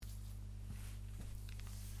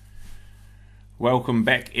Welcome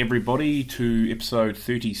back, everybody, to episode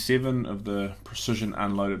 37 of the Precision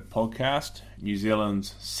Unloaded podcast, New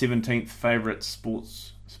Zealand's 17th favourite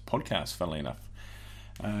sports podcast, funnily enough.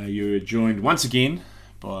 You're joined once again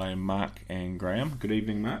by Mark and Graham. Good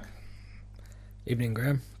evening, Mark. Evening,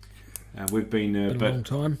 Graham. We've been a long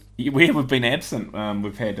time. We've been absent.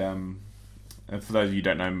 We've had, for those of you who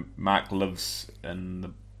don't know, Mark lives in the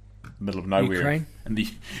middle of nowhere. Ukraine.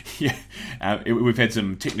 We've had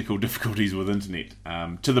some technical difficulties with internet,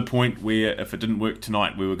 to the point where if it didn't work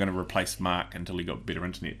tonight, we were going to replace Mark until he got better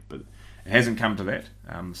internet. But it hasn't come to that,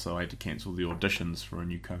 so I had to cancel the auditions for a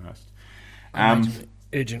new co-host. I made an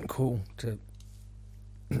urgent call to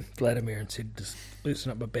Vladimir and said, just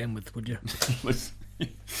loosen up my bandwidth, would you?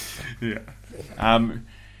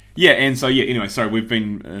 Anyway, sorry, we've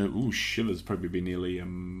been, shivers, probably been nearly a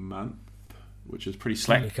month, which is pretty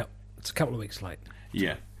slack. It's a couple of weeks late.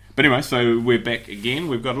 Yeah. But anyway, so we're back again.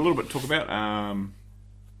 We've got a little bit to talk about.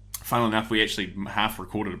 Funnily enough, we actually half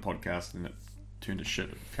recorded a podcast and it turned to shit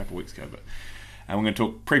a couple of weeks ago. But we're going to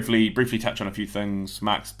talk briefly touch on a few things.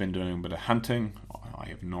 Mark's been doing a bit of hunting. I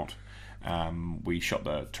have not. We shot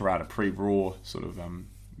the Tarata pre-raw sort of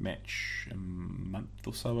match a month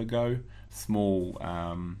or so ago. Small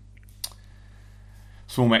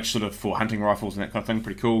match sort of for hunting rifles and that kind of thing.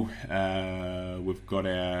 Pretty cool. We've got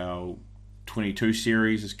our 22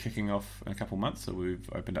 series is kicking off in a couple of months, so we've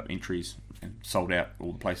opened up entries and sold out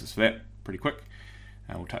all the places for that pretty quick.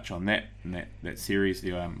 We'll touch on that and that series,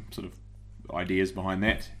 the sort of ideas behind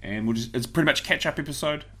that, and it's pretty much a catch-up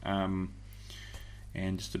episode, and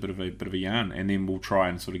just a bit of a yarn, and then we'll try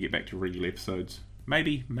and sort of get back to regular episodes.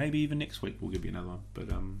 Maybe even next week we'll give you another one. But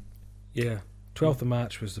 12th of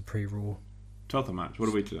March was the pre-raw. 12th of March. What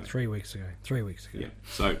are we today? 3 weeks ago. Yeah.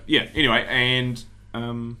 So, anyway, and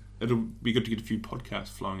it'll be good to get a few podcasts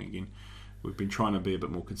flowing again. We've been trying to be a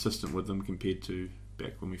bit more consistent with them compared to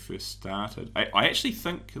back when we first started. I actually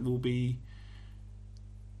think it will be...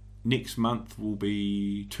 Next month will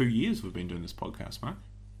be 2 years we've been doing this podcast, Mark.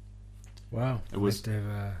 Wow. It was to have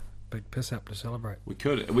a big piss up to celebrate. We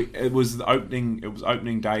could. It was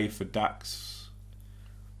opening day for Ducks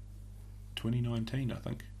 2019, I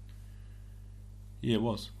think. Yeah, it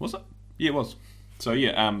was. Was it? Yeah, it was. So,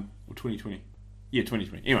 2020. Yeah,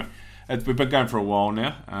 2020. Anyway, we've been going for a while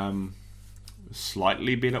now.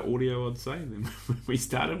 Slightly better audio, I'd say, than when we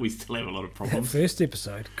started. We still have a lot of problems. That first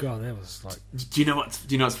episode, God, that was like... Do you know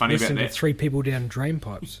what's funny about that? 3 people down drain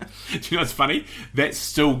pipes. Do you know what's funny? That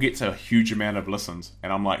still gets a huge amount of listens.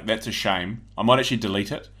 And I'm like, that's a shame. I might actually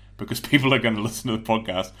delete it, because people are going to listen to the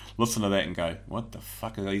podcast, listen to that and go, what the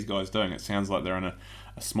fuck are these guys doing? It sounds like they're in a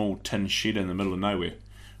small tin shed in the middle of nowhere,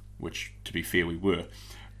 which, to be fair, we were.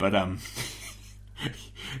 But,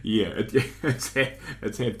 it's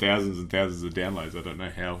had thousands and thousands of downloads. I don't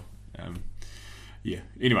know how.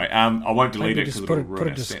 Anyway, I won't delete it because it'll ruin our stats. Put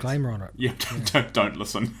a disclaimer on it. Yeah, don't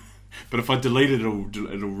listen. But if I delete it, it'll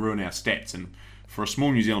ruin our stats. And for a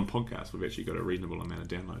small New Zealand podcast, we've actually got a reasonable amount of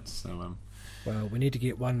downloads. So, well, we need to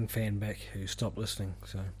get one fan back who stopped listening.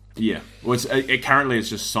 So. Yeah, well, currently it's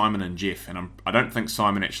just Simon and Jeff, and I don't think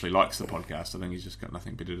Simon actually likes the podcast. I think he's just got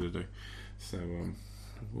nothing better to do. So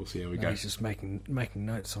we'll see how we go. He's just making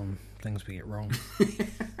notes on things we get wrong.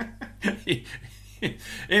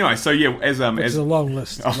 Anyway, so it's a long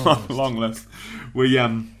list. Long list. We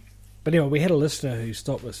But anyway, we had a listener who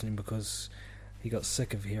stopped listening because he got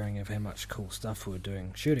sick of hearing of how much cool stuff we were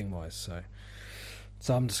doing shooting wise.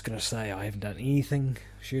 So I'm just going to say I haven't done anything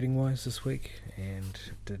shooting-wise this week and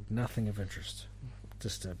did nothing of interest,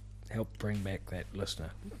 just to help bring back that listener.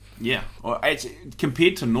 Yeah, well, it's,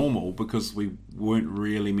 compared to normal, because we weren't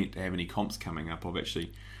really meant to have any comps coming up, I've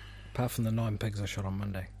actually... Apart from the 9 pigs I shot on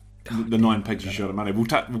Monday. The 9 pigs you shot on Monday. We'll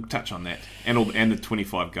touch on that. And the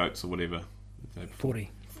 25 goats or whatever. 40,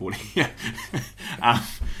 yeah.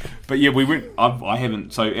 But yeah, we went... I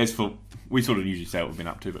haven't... So as for... We sort of usually say what we've been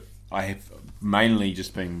up to, but I have mainly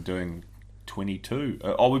just been doing 22.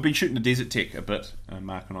 We've been shooting the Desert Tech a bit.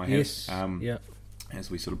 Mark and I have. Yes. As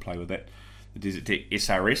we sort of play with that, the Desert Tech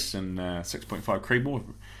SRS and 6.5 Creedmoor,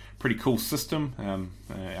 pretty cool system.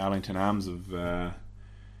 Arlington Arms have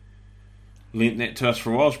lent that to us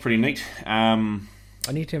for a while. It's pretty neat. I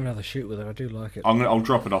need to have another shoot with it. I do like it. I'll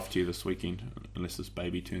drop it off to you this weekend, unless this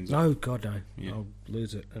baby turns up. No, God no. Yeah. I'll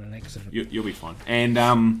lose it in an accident. You'll be fine.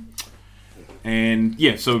 And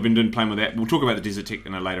so we've been playing with that. We'll talk about the Desert Tech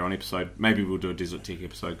in a later on episode. Maybe we'll do a Desert Tech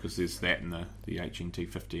episode, because there's that and the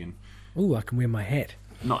HNT50 and... Ooh, I can wear my hat.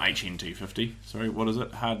 Not HNT50. Sorry, what is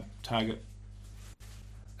it? Hard Target?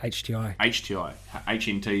 HTI.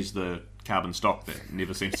 HTI's the carbon stock that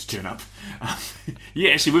never seems to turn up.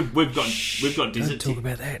 Yeah, actually, we've got Desert Don't talk Tech.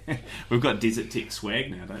 about that. We've got Desert Tech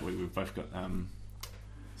swag now, don't we? We've both got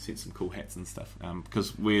sent some cool hats and stuff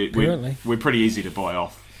because we're pretty easy to buy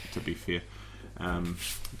off. To be fair,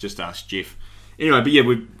 just ask Jeff. Anyway, but yeah,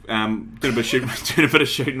 we've done a bit of shooting, doing a bit of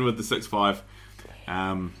shooting with the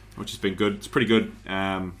 6.5, which has been good. It's pretty good.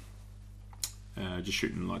 Just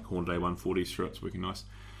shooting like Hornady 140s through it. It's working nice.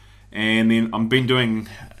 And then I've been doing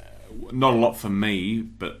not a lot for me,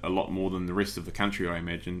 but a lot more than the rest of the country, I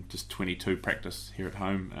imagine. Just 22 practice here at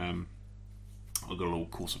home. I've got a little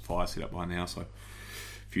course of fire set up behind the house, so a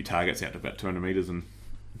few targets out to about 200 metres and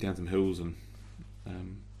down some hills and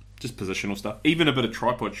just positional stuff. Even a bit of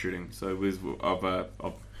tripod shooting. So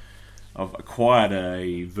I've acquired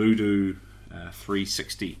a Voodoo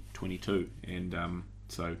 360 22, and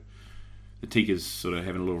so the Tika's sort of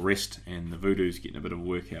having a little rest, and the Voodoo's getting a bit of a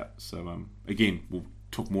workout. So again, we'll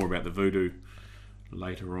talk more about the Voodoo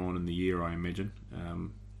later on in the year, I imagine.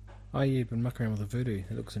 Oh, you've been mucking around with the Voodoo.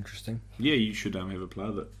 It looks interesting. Yeah, you should have a play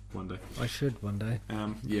with it one day. I should one day.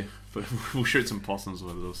 Yeah, but we'll shoot some possums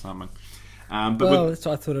with it or something. That's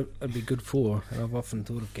what I thought it'd be good for. I've often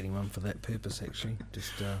thought of getting one for that purpose, actually.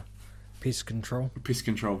 Just pest control. Pest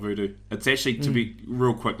control Voodoo. It's actually, to be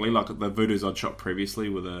real quickly, like the Voodoos I'd shot previously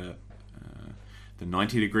with the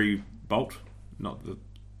 90-degree bolt, not the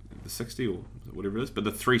 60 or whatever it is, but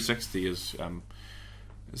the 360 is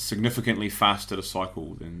significantly faster to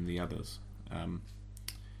cycle than the others.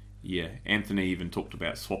 Yeah, Anthony even talked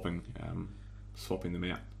about swapping them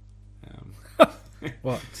out.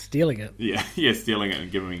 What, stealing it? Yeah, stealing it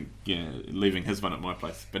and leaving his one at my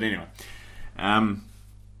place. But anyway,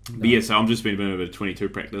 but yeah, so I'm just been doing a bit of 22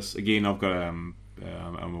 practice. Again, I've got I'm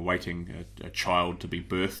awaiting a child to be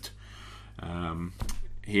birthed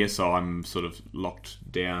here, so I'm sort of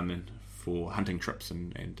locked down for hunting trips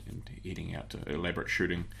and heading out to elaborate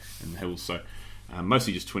shooting in the hills. So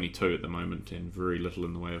mostly just 22 at the moment, and very little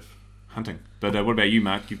in the way of hunting. But what about you,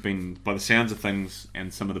 Mark? You've been, by the sounds of things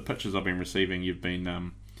and some of the pictures I've been receiving, you've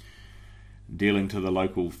been dealing to the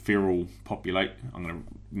local feral population. I'm going to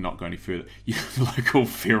not go any further. The local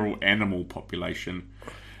feral animal population.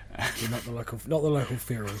 Not the local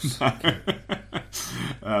ferals. Not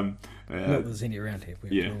that there's any around here.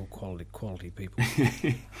 We're all quality people.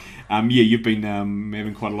 You've been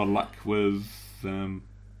having quite a lot of luck with shooting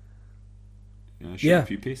a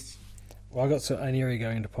few pests. Well, I got an area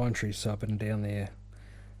going into pine trees, so I've been down there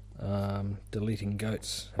deleting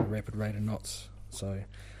goats at a rapid rate of knots. So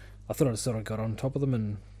I thought I sort of got on top of them,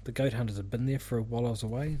 and the goat hunters had been there for a while I was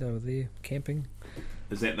away. They were there camping.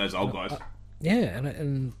 Is that those old guys? Yeah,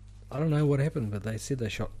 and I don't know what happened, but they said they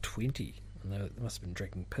shot 20, and they must have been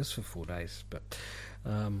drinking piss for 4 days. But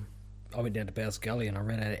I went down to Bowes Gully and I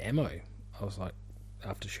ran out of ammo. I was like,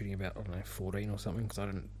 after shooting about, 14 or something, because I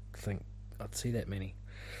didn't think I'd see that many.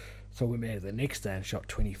 So I went back the next day and shot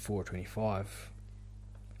 24, 25.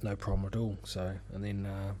 No problem at all. So, and then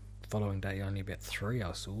following day, only about 3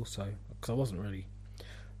 I saw. So, because I wasn't really,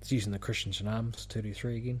 it's using the Christensen Arms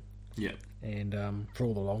 223 again. Yeah. And for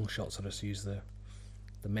all the long shots, I just use the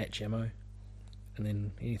match ammo. And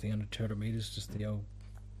then anything under 200 metres, just the old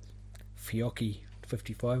Fiocchi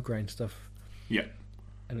 55 grain stuff. Yeah.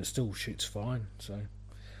 And it still shoots fine. So,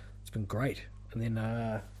 it's been great. And then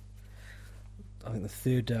I think the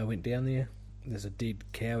third went down there. There's a dead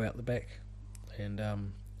cow out the back, and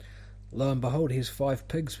lo and behold, here's 5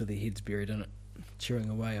 pigs with their heads buried in it, chewing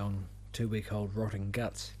away on 2-week-old rotting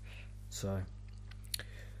guts. So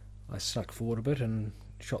I snuck forward a bit and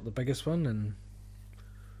shot the biggest one, and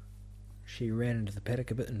she ran into the paddock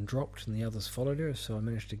a bit and dropped, and the others followed her. So I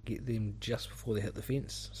managed to get them just before they hit the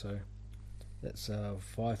fence. So that's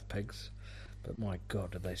 5 pigs. But my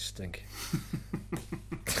God, did they stink.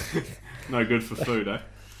 No good for food, eh?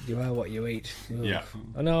 You are what you eat. Ugh. Yeah.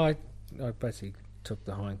 I know, I basically took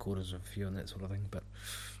the hindquarters of a few and that sort of thing.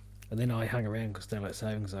 And then I hung around because daylight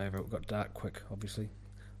savings over. It got dark quick, obviously.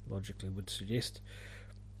 Logically would suggest.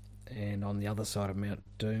 And on the other side of Mount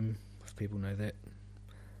Doom, if people know that,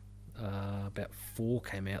 about 4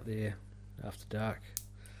 came out there after dark.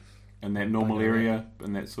 In that normal area,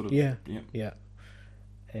 and that sort of... Yeah.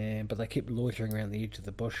 But they kept loitering around the edge of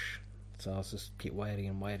the bush, so I was just kept waiting,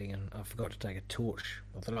 and I forgot to take a torch.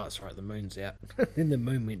 I thought, it's right, the moon's out. Then the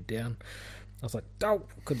moon went down. I was like, I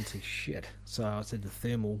couldn't see shit. So I said the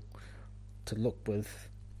thermal to look with,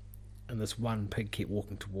 and this one pig kept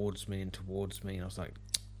walking towards me, and I was like,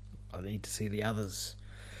 I need to see the others.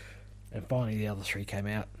 And finally the other 3 came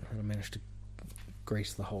out, and I managed to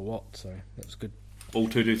grease the whole lot, so that was good. All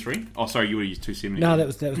 223? Oh, sorry, you would have used 270. No, that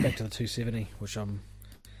was back to the 270, which I'm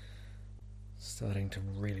starting to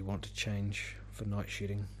really want to change for night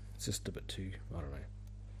shooting. It's just a bit too, I don't know.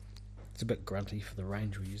 It's a bit grunty for the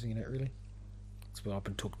range we're using in it, really. It's well, I've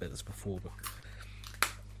been talking about this before, but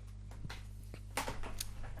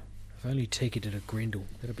if only Tika did a Grendel,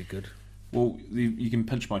 that'd be good. Well, you can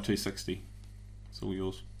pinch my 260. It's all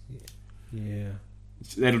yours. Yeah.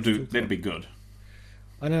 That'll do. That'd be good.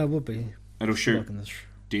 I know it would be. It'll shoot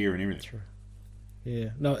deer and everything. Yeah.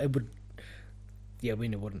 No, it would. Yeah, we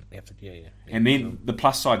wouldn't have to. Yeah. And then the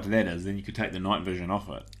plus side to that is, then you could take the night vision off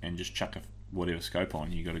it and just chuck whatever scope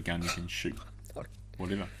on. You got a gun, you can shoot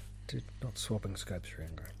whatever. Dude, not swapping scopes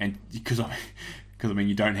around, bro. And because I mean,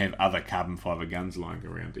 you don't have other carbon fibre guns lying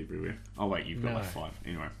around everywhere. Oh wait, you've got like 5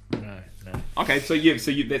 anyway. No. Okay, so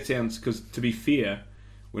that sounds, because to be fair,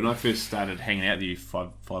 when I first started hanging out with you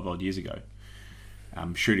five odd years ago,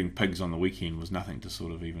 shooting pigs on the weekend was nothing to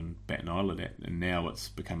sort of even bat an eyelid at, and now it's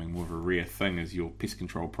becoming more of a rare thing as your pest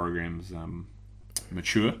control programs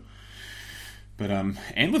mature. But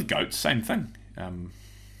and with goats, same thing. Yeah,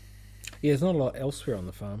 there's not a lot elsewhere on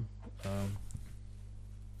the farm.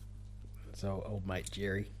 So old mate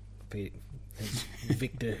Jerry, his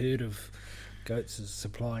Victor herd of goats is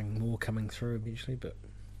supplying more coming through eventually, but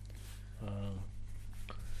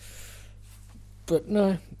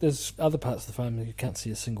no, there's other parts of the farm that you can't see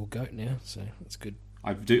a single goat now, so that's good.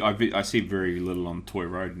 I see very little on Toy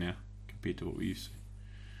Road now compared to what we used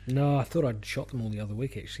to. No, I thought I'd shot them all the other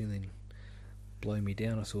week actually, and then blow me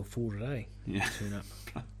down. I saw 4 today. Yeah, turn up.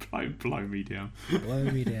 blow me down. Blow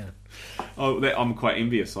me down. Oh, I'm quite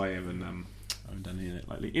envious. I haven't done any of that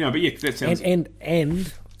lately. But yeah, that sounds.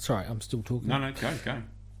 And sorry, I'm still talking. No, go.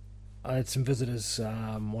 I had some visitors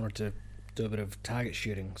wanted to do a bit of target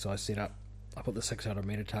shooting, so I put the 600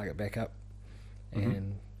 metre target back up,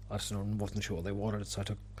 and I just wasn't sure what they wanted, so I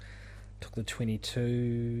took the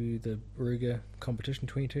 22, the Ruger competition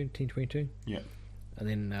 1022. Yeah. And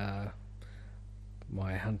then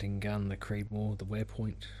my hunting gun, the Creedmoor, the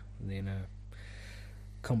Wearpoint, and then a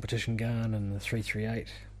competition gun and the 338.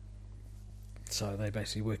 So they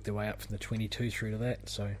basically worked their way up from the 22 through to that.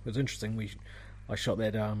 So it was interesting. I shot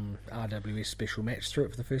that RWS special match through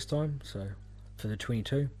it for the first time, so for the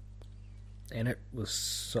 22. And it was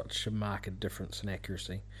such a marked difference in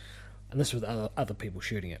accuracy. And this was other people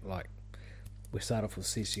shooting it. Like, we started off with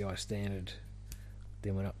CCI standard,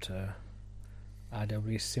 then went up to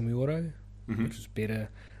RWS semi-auto, which was better.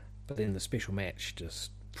 But then the special match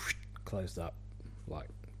just closed up, like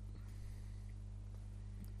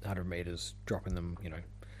 100 metres, dropping them,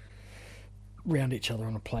 round each other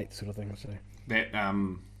on a plate sort of thing. So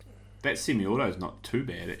that semi-auto is not too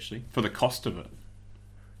bad, actually, for the cost of it.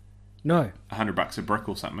 No, $100 a brick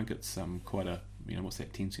or something. It's quite a, what's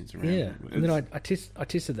that, 10 cents around? Yeah, and then I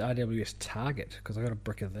tested the RWS Target because I got a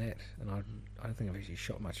brick of that, and I don't think I've actually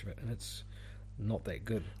shot much of it, and it's not that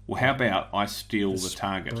good. Well, how about I steal the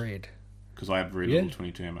Target? Because I have very little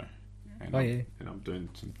 22 ammo. And I'm doing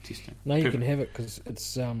some testing. No, you can have it because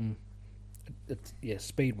it's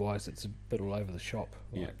speed wise, it's a bit all over the shop.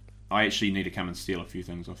 Like, yeah. I actually need to come and steal a few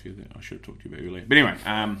things off you that I should have talked to you about earlier. But anyway,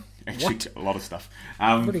 actually a lot of stuff.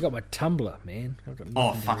 I've already got my tumbler, man.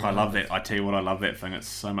 Oh, fuck, I love that. I tell you what, I love that thing. It's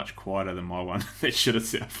so much quieter than my one. That shit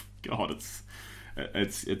itself. God,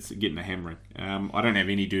 it's getting a hammering. I don't have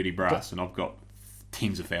any dirty brass, and I've got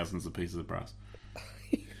tens of thousands of pieces of brass.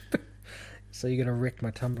 So you're going to wreck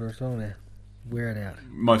my tumbler as well now? Wear it out.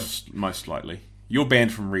 Most likely. You're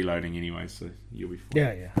banned from reloading anyway, so you'll be fine.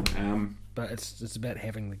 Yeah. But it's about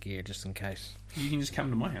having the gear just in case. You can just come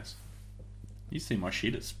to my house. You see my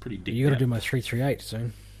shed, it's pretty deep. You got to do my 338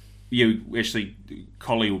 soon. Yeah, actually,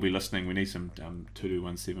 Collie will be listening. We need some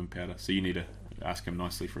 2217 powder, so you need to ask him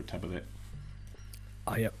nicely for a tub of that.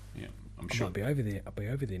 Oh, yep. Yeah, I might be over there. I'll be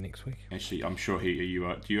over there next week. Actually, I'm sure do you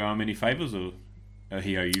owe him any favours, or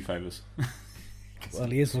he owe you favours? Well,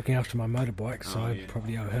 he is looking after my motorbike, so I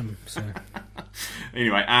probably owe him. So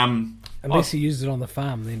anyway, unless he uses it on the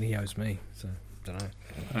farm, then he owes me. So don't know.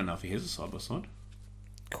 I don't know if he has a side by side.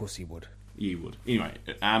 Of course he would. Yeah, he would. Anyway,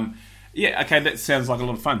 okay, that sounds like a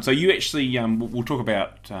lot of fun. So you actually, we'll talk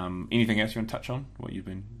about anything else you want to touch on? What you've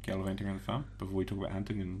been gallivanting around the farm before we talk about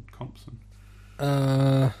hunting and comps?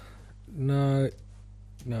 No.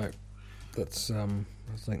 That's I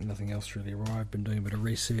think nothing else really. Right, I've been doing a bit of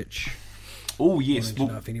research. Oh yes,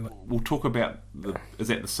 we'll talk about is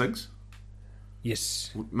that the SIGs?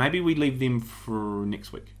 Yes. Maybe we leave them for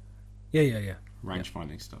next week. Yeah. Range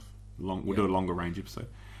finding stuff. We'll do a longer range episode.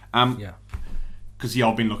 Because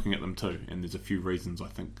I've been looking at them too, and there's a few reasons I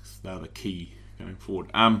think they're the key going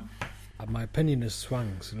forward. My opinion has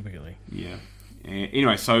swung significantly. Yeah.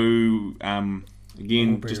 Anyway, so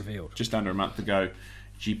again, just under a month ago,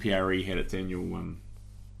 GPRE had its annual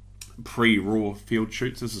pre-raw field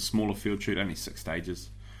shoots. This is a smaller field shoot, only 6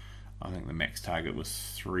 stages. I think the max target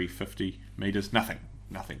was 350 metres. Nothing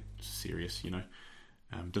serious,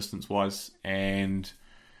 distance-wise. And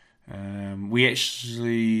we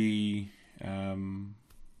actually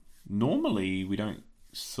normally we don't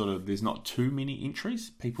there's not too many entries.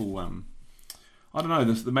 People, I don't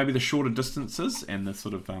know, maybe the shorter distances and the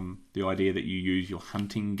sort of the idea that you use your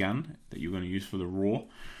hunting gun that you're going to use for the raw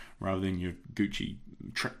rather than your Gucci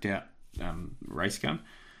tricked out race gun.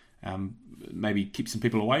 Maybe keep some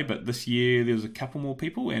people away, but this year there was a couple more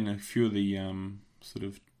people and a few of the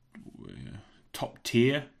top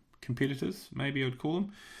tier competitors, maybe I'd call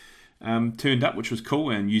them, turned up, which was cool,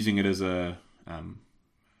 and using it as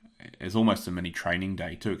almost a mini training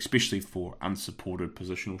day too, especially for unsupported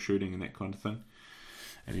positional shooting and that kind of thing.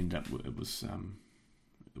 It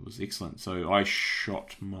was excellent. So I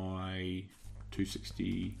shot my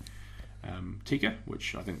 260 Tikka,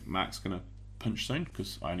 which I think Mark's going to pinch soon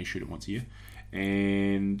because I only shoot it once a year.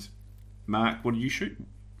 And Mark, what did you shoot?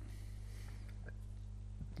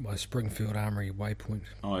 My Springfield Armory Waypoint.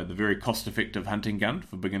 Oh, the very cost-effective hunting gun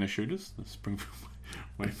for beginner shooters. The Springfield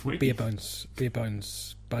Waypoint. Bare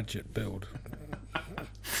bones budget build.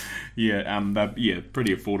 Pretty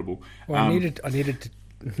affordable. Well, I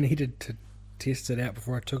needed to test it out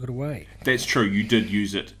before I took it away. That's true. You did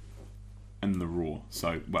use it in the raw,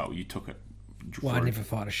 so you took it. Well, I never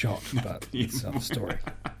fired a shot, but it's another story.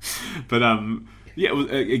 But it was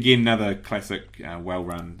again another classic,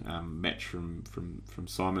 well-run match from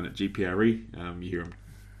Simon at GPRE. You hear him.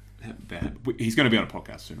 He's going to be on a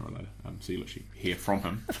podcast sooner or later, so you'll actually hear from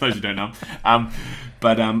him, for those who don't know.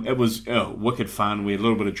 But it was wicked fun. We had a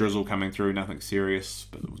little bit of drizzle coming through, nothing serious,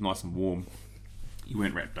 but it was nice and warm. You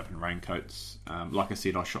weren't wrapped up in raincoats. Like I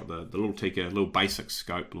said, I shot the little Tikka, little basic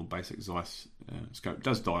scope, little basic Zeiss scope. It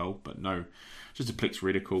does dial, but no, just a Plex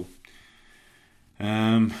reticle.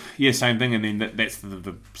 Same thing, and then that's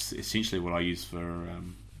the essentially what I use for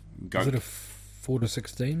goat. Is it a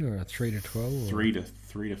 4-16 or a 3-12?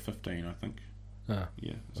 3 to 15, I think. Ah,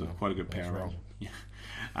 yeah, it's quite a good power roll.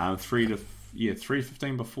 Yeah, 3 to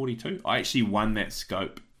 15 by 42. I actually won that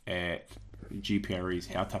scope at GPRE's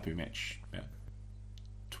Hautapu match about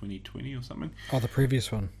 2020 or something. Oh, the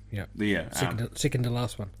previous one. Yeah. Second to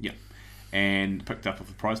last one. Yeah. And picked up off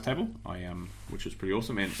the prize table, which was pretty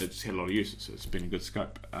awesome, and it just had a lot of use. So it's been a good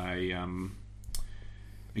scope. Again,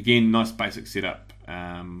 nice basic setup.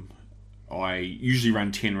 I usually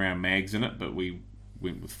run 10 round mags in it, but we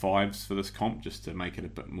went with 5s for this comp just to make it a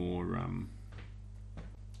bit more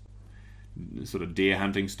sort of deer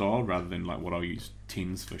hunting style rather than like what I use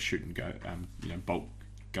 10s for shooting goat, bulk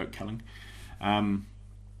goat culling.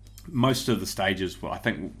 Most of the stages, I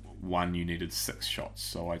think one you needed 6 shots,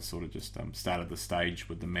 so I sort of just started the stage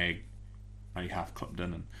with the mag only half clipped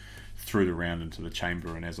in and threw the round into the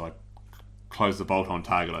chamber, and as I closed the bolt on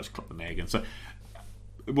target I just clipped the mag in. So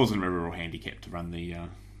it wasn't a real handicap to run the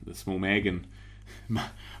small mag, and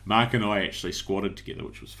Mark and I actually squatted together,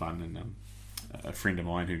 which was fun, and a friend of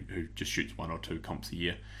mine who just shoots 1 or 2 comps a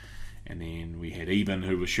year, and then we had Eben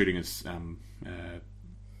who was shooting his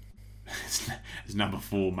number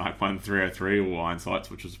 4 Mark 1 303 or iron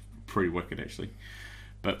sights, which was pretty wicked actually.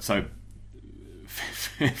 But so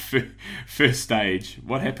first stage,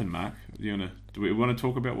 what happened, Mark? Do we want to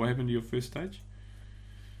talk about what happened to your first stage?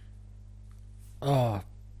 Oh,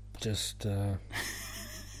 just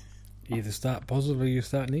either start positively or you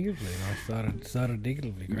start negatively. And I started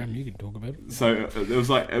negatively. Graham, you can talk about it. So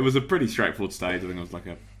it was a pretty straightforward stage. I think it was like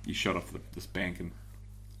you shot off this bank, and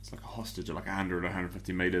it's like a hostage at like 100 or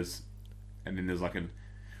 150 meters, and then there's like the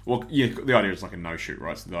idea is like a no shoot,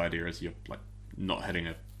 right? So the idea is you're like not hitting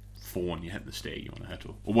a fawn, you hit the stag you want to hit,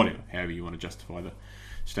 or whatever, however you want to justify the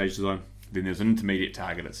stage design. Then there's an intermediate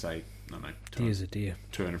target at say, I don't know, deer's a deer,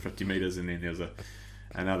 250 meters, and then there's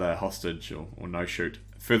another hostage or no shoot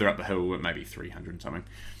further up the hill at maybe 300 and something.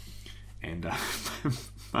 And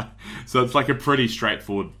so it's like a pretty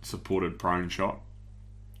straightforward supported prone shot.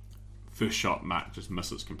 First shot, Mark just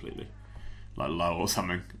misses completely, like low or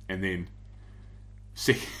something, and then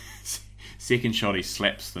second shot he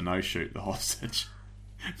slaps the no shoot, the hostage.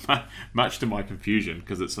 Much to my confusion,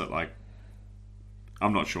 because it's like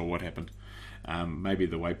I'm not sure what happened. Maybe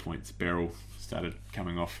the waypoint's barrel started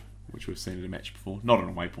coming off, which we've seen in a match before. Not on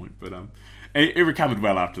a waypoint, but it recovered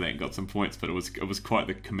well after that and got some points. But it was quite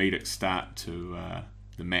the comedic start to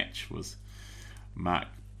the match. Was Mark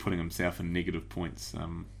putting himself in negative points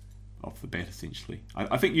off the bat, essentially.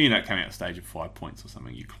 I think you ended up coming out stage of 5 points or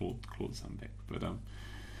something. You clawed some back, but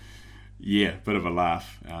bit of a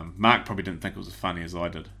laugh. Mark probably didn't think it was as funny as I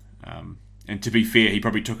did. And to be fair, he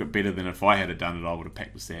probably took it better than if I had done it. I would have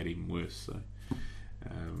practiced that even worse. So,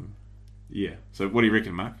 yeah. So what do you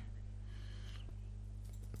reckon, Mark?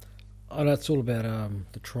 Oh, no, it's all about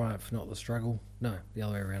the triumph, not the struggle. No, the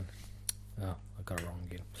other way around. Oh, I got it wrong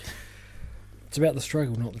again. It's about the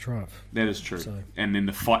struggle, not the triumph. That is true. So, and then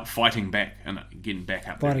the fighting back and getting back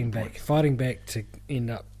up. Fighting back to end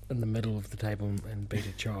up in the middle of the table and beat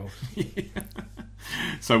a child. Yeah.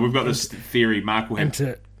 So we've got this theory. Mark will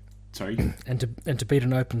have. And to beat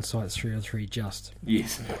an open site 3-3 just.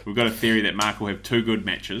 Yes, we've got a theory that Mark will have 2 good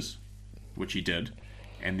matches, which he did,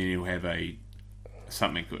 and then he'll have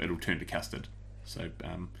something. It'll turn to custard. So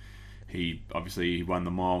he obviously won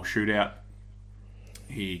the mile shootout.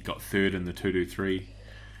 He got third in the 2-3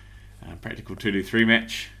 practical 2-3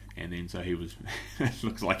 match, and then so he was. It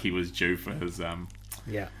looks like he was due for his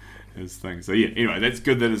his thing. So yeah, anyway, that's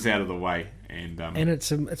good that it's out of the way, and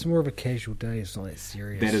it's more of a casual day. It's not that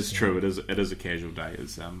serious. That is true. It is a casual day.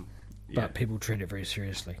 It's but people treat it very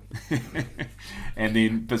seriously. And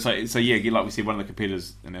then, but so yeah, like we said, one of the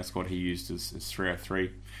competitors in our squad he used his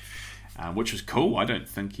 303, which was cool. I don't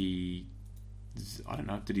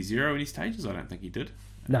know. Did he zero any stages? I don't think he did.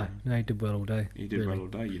 No, he did well all day. He did well all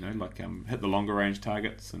day. Like hit the longer range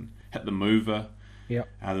targets and hit the mover. Yep.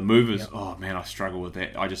 The movers. Yep. Oh man, I struggle with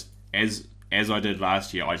that. I just as I did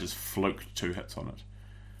last year, I just fluked 2 hits on it.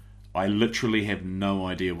 I literally have no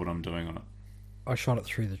idea what I'm doing on it. I shot it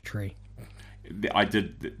through the tree. I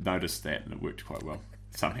did notice that, and it worked quite well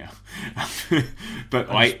somehow. But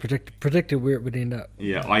I predicted where it would end up.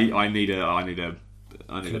 Yeah, I need to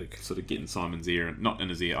sort of get in Simon's ear, and not in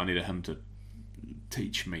his ear. I need him to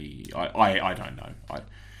teach me. I don't know.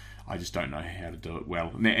 I just don't know how to do it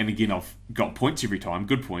well. And again, I've got points every time,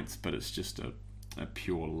 good points, but it's just a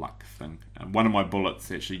pure luck thing. One of my bullets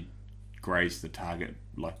actually grazed the target,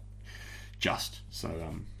 just. So,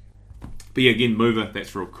 but yeah, again, mover,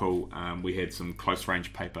 that's real cool. We had some close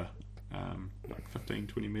range paper, 15,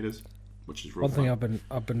 20 metres, which is real fun. One thing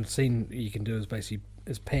I've been seeing you can do is basically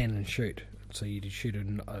pan and shoot. So you shoot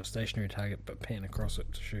a stationary target, but pan across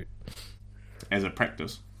it to shoot. As a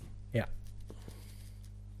practice. Yeah.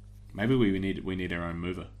 Maybe we need our own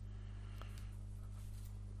mover.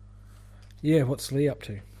 Yeah, what's Lee up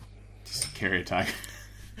to? Just carry a target.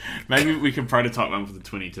 Maybe we can prototype one for the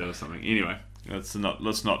 22 or something. Anyway, let's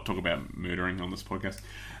not talk about murdering on this podcast.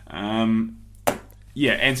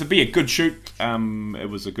 Yeah, and to be a good shoot, it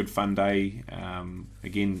was a good fun day.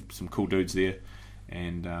 Again, some cool dudes there,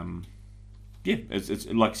 and yeah, it's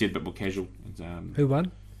like I said, a bit more casual. Who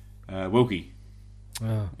won? Wilkie.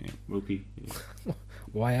 Oh. Yeah, Wilkie. Yeah.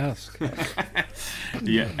 Why ask?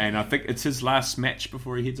 Yeah, and I think it's his last match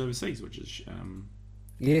before he heads overseas, which is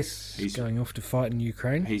yes, he's going off to fight in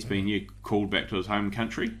Ukraine. He's been called back to his home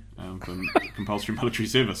country for compulsory military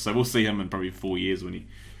service. So we'll see him in probably 4 years when he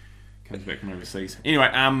comes back from overseas. Anyway,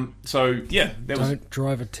 so yeah, don't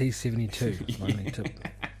drive a T-72. My only tip.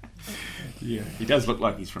 Yeah, he does look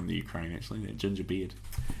like he's from the Ukraine actually. That ginger beard.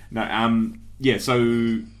 No, yeah.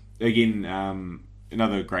 So again,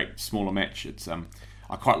 another great smaller match. It's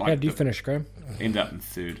I quite like. How did you finish, Graham? End up in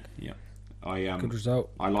 3rd. Yeah, good result.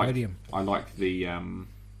 I like the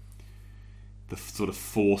sort of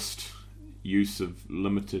forced use of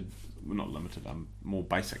more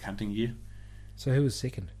basic hunting gear. So who was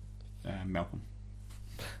second? Malcolm.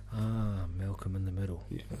 Ah, Malcolm in the middle.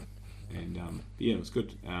 Yeah, and yeah, it was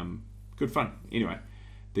good. Good fun. Anyway,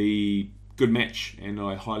 the good match, and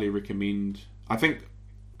I highly recommend. I think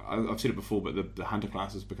I've said it before, but the hunter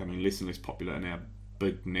class is becoming less and less popular in our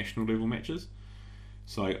big national level matches.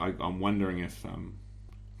 So I'm wondering if,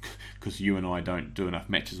 because you and I don't do enough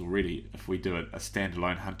matches already, if we do a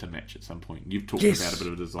standalone hunter match at some point. You've talked about a bit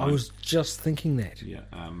of design. I was just thinking that. Yeah.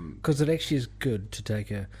 Because it actually is good to take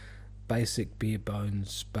a basic bare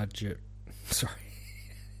bones budget. Sorry.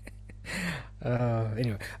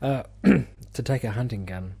 Anyway, to take a hunting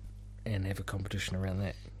gun and have a competition around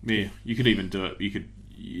that. Yeah, you could even do it.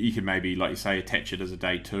 You could maybe, like you say, attach it as a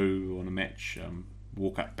day 2 on a match,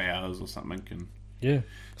 walk up boughs or something, and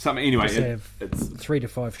something. Anyway, it's 3 to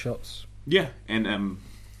 5 shots. Yeah, and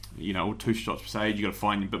 2 shots per stage. You got to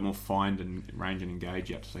find a bit more and range and engage.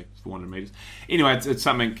 You have to say 400 meters. Anyway, it's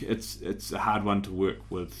something. It's a hard one to work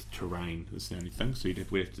with terrain. That's the only thing. So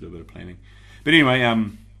we have to do a bit of planning. But anyway,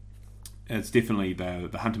 it's definitely the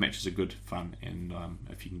hunter matches are good fun, and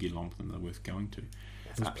if you can get along with them, they're worth going to.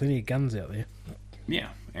 There's plenty of guns out there. Yeah,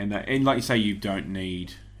 and like you say, you don't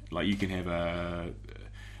need, like, you can have a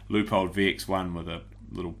Leupold VX1 with a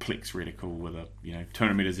little Plex reticle with a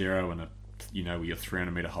 200 meter zero and a your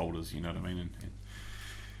 300 meter holders. You know what I mean?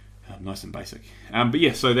 Nice and basic. But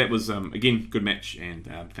yeah, so that was, again, good match, and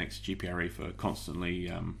thanks to GPRE for constantly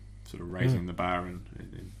sort of raising the bar and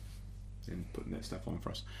putting that stuff on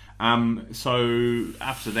for us. So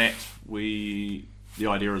after that, the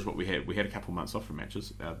idea is what we had. We had a couple of months off from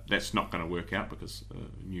matches. That's not going to work out because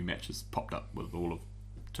new matches popped up with all of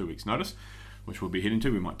 2 weeks' notice, which we'll be heading to.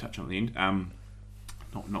 We might touch on at the end.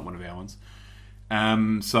 Not one of our ones.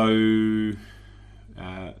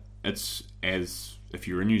 It's as if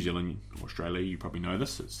you're in New Zealand or Australia, you probably know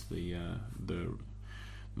this. It's the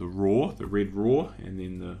Raw, the Red Raw, and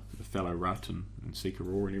then the fellow Rut and Seeker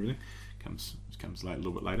Raw and everything comes late, a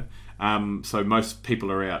little bit later. So most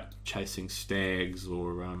people are out chasing stags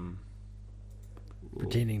or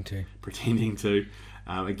pretending to.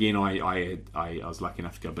 Again, I was lucky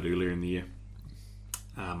enough to go a bit earlier in the year.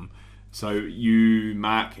 So you,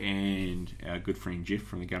 Mark, and our good friend Jeff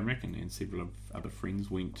from the Gun Rack and several of other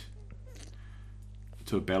friends went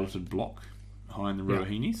to a balloted block high in the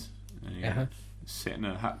Ruahinis and sat in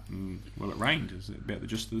a hut and, well, it rained. Is that about the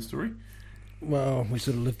gist of the story? Well, we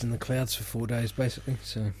sort of lived in the clouds for 4 days, basically.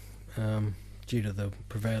 So, due to the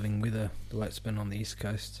prevailing weather, the way it's been on the East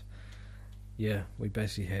Coast, we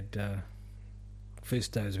basically had...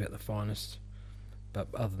 first day was about the finest,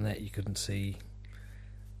 but other than that, you couldn't see...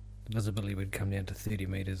 The visibility would come down to 30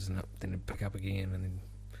 metres and then it'd pick up again, and then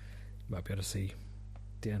you might be able to see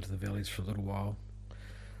down to the valleys for a little while.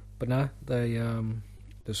 But no,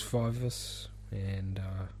 there's 5 of us, and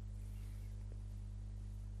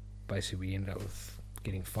basically we ended up with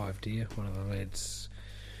getting 5 deer. One of the lads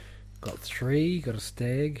got 3, got a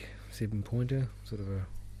stag, 7-pointer, sort of a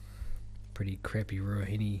pretty crappy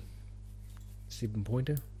Ruahine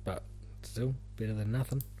 7-pointer, but still better than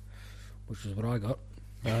nothing, which was what I got.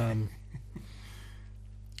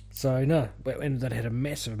 So no, and they'd had a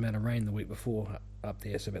massive amount of rain the week before up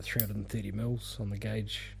there, so about 330 mils on the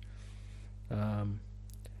gauge.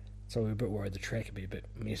 So we were a bit worried the track would be a bit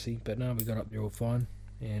messy, but no, we got up there all fine.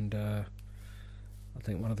 And I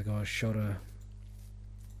think one of the guys shot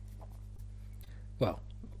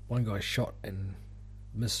one guy shot and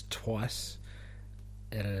missed twice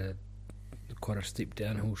at quite a steep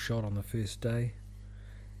downhill shot on the first day,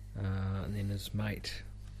 and then his mate,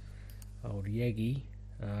 old Yagi,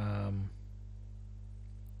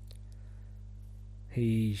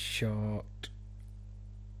 he shot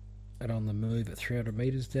it on the move at 300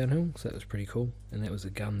 metres downhill, so that was pretty cool. And that was a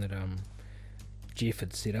gun that Jeff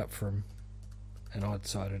had set up for him, and I'd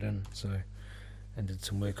sighted in, and did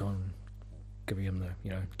some work on giving him the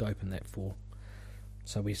dope in that for.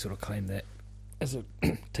 So we sort of claimed that as a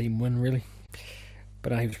team win, really.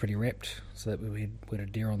 But he was pretty wrapped, so that we had a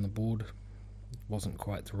deer on the board. Wasn't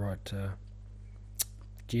quite the right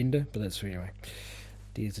gender, but that's anyway.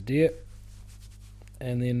 Deer's a deer.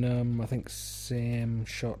 And then I think Sam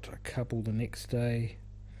shot a couple the next day,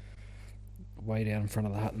 way down in front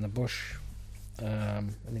of the hut in the bush.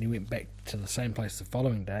 And then he went back to the same place the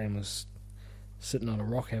following day and was sitting on a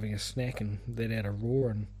rock having a snack, and let out a roar,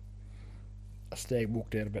 and a stag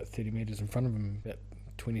walked out about 30 metres in front of him about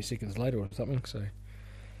 20 seconds later or something. So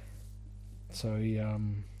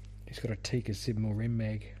he's got a Tikka 7mm Rem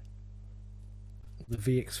mag, the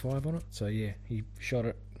VX5 on it. So yeah, he shot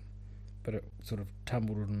it, but it sort of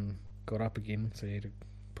tumbled and got up again, so he had to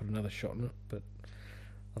put another shot in it. But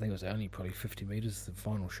I think it was only probably 50 metres, the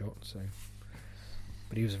final shot. So,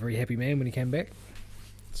 but he was a very happy man when he came back.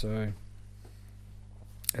 So,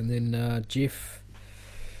 and then Jeff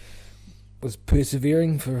was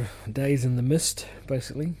persevering for days in the mist,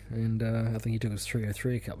 basically, and I think he took his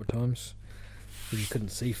 303 a couple of times because he couldn't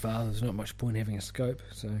see far. There's not much point having a scope,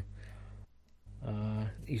 so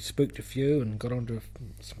he spooked a few and got onto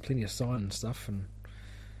plenty of sign and stuff, and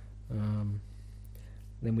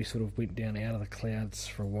then we sort of went down out of the clouds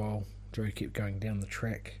for a while. Drew kept going down the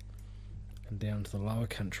track and down to the lower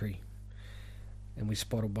country, and we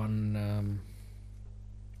spotted one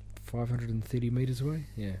 530 metres away.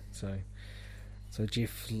 Yeah, so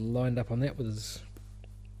Jeff lined up on that with his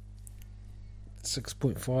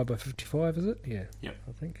 6.5 by 55, is it? Yeah. Yep.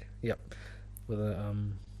 I think. Yep. With a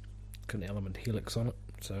an element helix on it.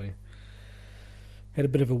 So had a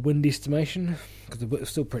bit of a wind estimation because it was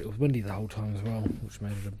still pretty windy the whole time as well, which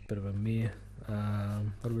made it a bit of a mare.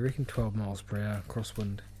 What do we reckon? 12 miles per hour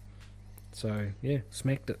crosswind. So yeah,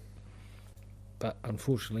 smacked it. But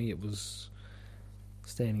unfortunately, it was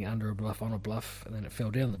standing under a bluff on a bluff, and then it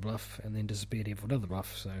fell down the bluff and then disappeared over another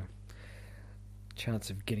bluff. So chance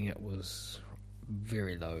of getting it was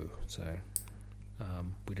very low. So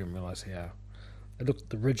we didn't realise how it looked.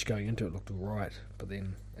 The ridge going into it looked alright, but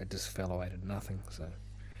then it just fell away to nothing. So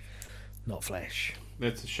not flash.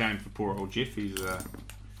 That's a shame for poor old Jeff. He's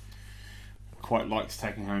quite likes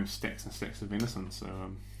taking home stacks and stacks of venison. So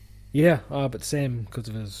Yeah, but Sam, because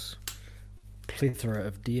of his plethora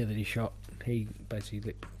of deer that he shot, he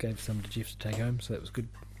basically gave some to Jeff to take home, so that was good.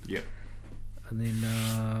 yeah, And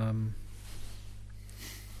then,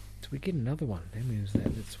 did we get another one? How many was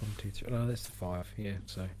that? That's 1, 2, 3. No, that's the 5. Yeah,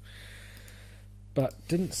 so. But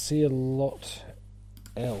didn't see a lot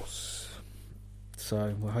else.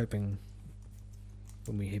 So we're hoping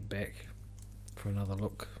when we head back for another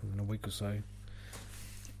look in a week or so,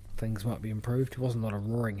 things might be improved. There wasn't a lot of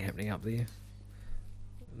roaring happening up there.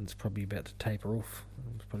 It's probably about to taper off.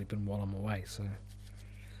 It's probably been while I'm away, so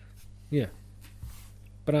yeah.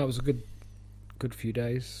 But no, it was a good few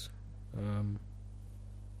days.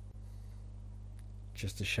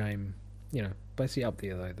 Just a shame, basically up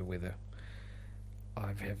there though, the weather.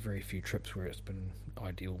 I've had very few trips where it's been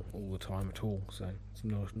ideal all the time at all, so it's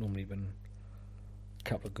normally been a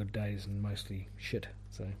couple of good days and mostly shit,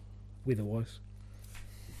 so weather-wise.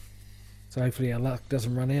 So hopefully our luck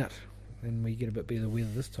doesn't run out and we get a bit better weather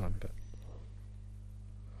this time. But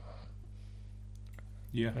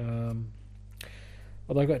yeah.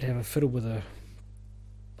 Although I got to have a fiddle with a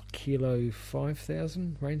Kilo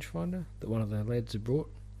 5000 rangefinder that one of the lads had brought.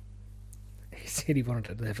 He said he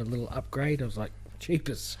wanted to have a little upgrade. I was like,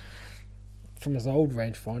 cheapest. From his old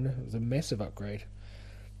rangefinder, it was a massive upgrade.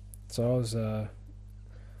 So I was,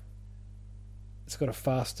 it's got a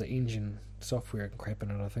faster engine software and crap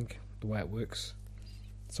in it, I think, the way it works.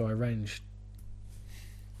 So I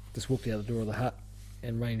just walked out the door of the hut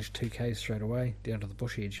and ranged 2K straight away down to the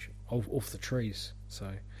bush edge, off the trees. So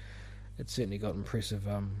it's certainly got impressive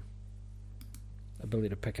ability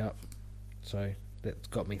to pick up. So that's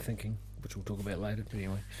got me thinking, which we'll talk about later. But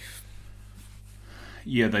anyway.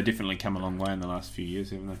 Yeah, they definitely come a long way in the last few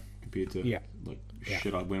years, haven't they? Compared to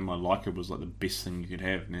shit, when my Leica was like the best thing you could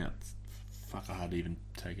have. Now it's fucking hard to even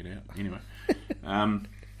take it out. Anyway,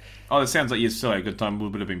 it sounds like you still had a good time. There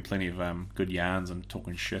would have been plenty of good yarns and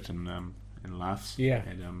talking shit and laughs. Yeah,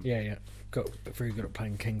 yeah. Got very good at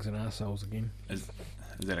playing kings and arseholes again. Is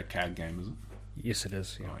that a card game? Is it? Yes, it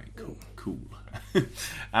is. Yeah. Right, cool.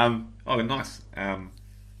 Nice.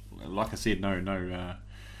 Like I said, no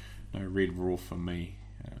red raw for me.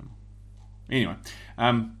 Anyway,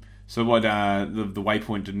 so what? The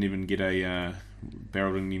waypoint didn't even get a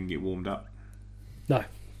barrel didn't even get warmed up. No.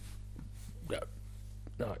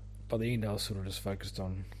 By the end, I was sort of just focused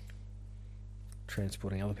on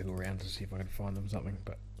transporting other people around to see if I could find them something,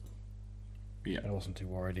 but yeah, I wasn't too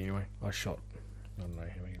worried anyway. I shot, I don't know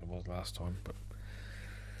how many it was last time, but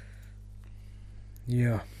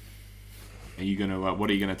yeah. Are you gonna? What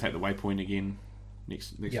are you gonna take the waypoint again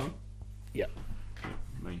next time? Yeah. I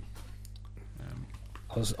mean,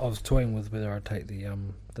 I was toying with whether I'd take the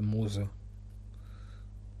Morza,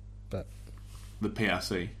 but the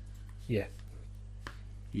PRC. Yeah.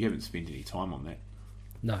 You haven't spent any time on that.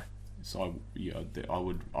 No. So I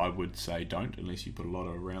would say don't unless you put a lot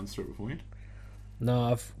of rounds through it beforehand.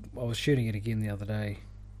 No, I was shooting it again the other day.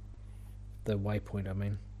 The waypoint, I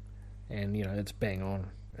mean, and it's bang on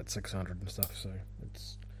at 600 and stuff, so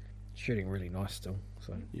it's shooting really nice still.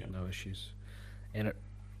 So yeah, no issues, and it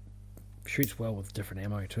shoots well with different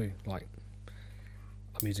ammo too. Like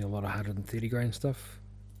I'm using a lot of 130 grain stuff,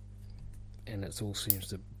 and it all seems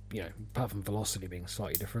to, apart from velocity being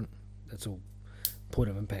slightly different, it's all point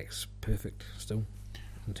of impact's perfect still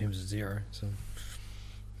in terms of zero. So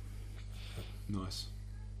nice.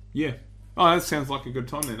 Yeah. Oh, that sounds like a good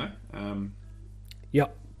time then, eh?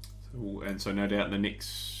 Yep. So no doubt in the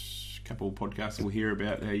next couple of podcasts we'll hear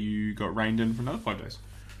about how you got reined in for another 5 days.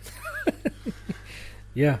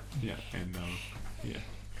 Yeah. Yeah, and yeah.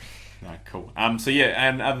 No, cool. So yeah,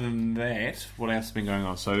 and other than that, what else has been going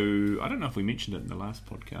on? So I don't know if we mentioned it in the last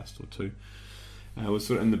podcast or two. We're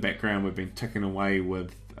sort of in the background. We've been ticking away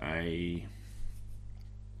with a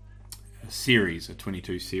series, a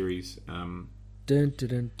 22 series. Dun, dun,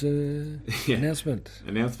 dun, dun. Yeah. Announcement.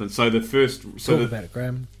 So the first. Talk about it,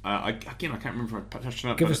 Graham. I can't remember if I touched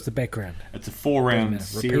on it. Give us the background. It's a 4-round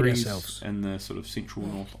series ourselves. in the sort of central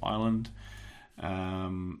North Island.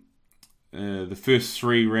 The first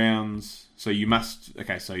 3 rounds. So you must.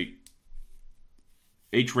 Okay, so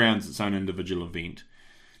each round's its own individual event,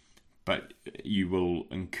 but you will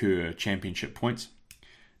incur championship points.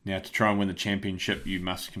 Now, to try and win the championship, you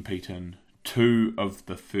must compete in 2 of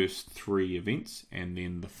the first 3 events and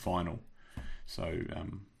then the final. So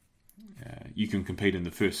you can compete in the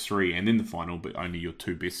first 3 and then the final, but only your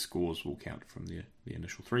 2 best scores will count from the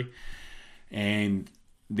initial 3. And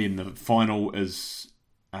then the final is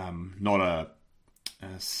not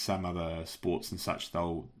some other sports and such.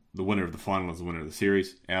 the winner of the final is the winner of the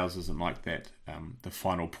series. Ours isn't like that. The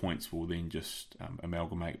final points will then just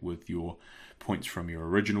amalgamate with your points from your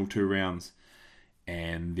original 2 rounds,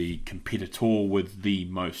 and the competitor with the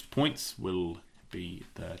most points will be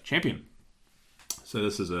the champion. So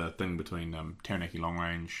this is a thing between Taranaki Long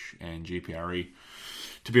Range and GPRE.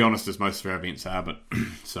 To be honest, as most of our events are, but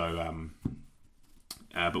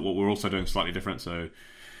but what we're also doing slightly different. So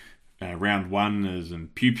round 1 is in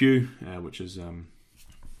Piu Piu, which is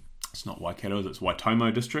it's not Waikato, it's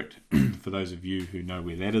Waitomo district. For those of you who know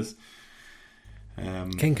where that is,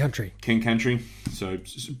 King Country. So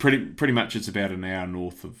pretty much it's about an hour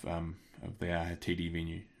north of the Ahitidi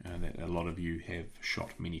venue that a lot of you have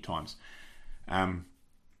shot many times.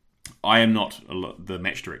 I am not the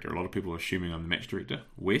match director. A lot of people are assuming I'm the match director.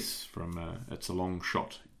 Wes from It's a Long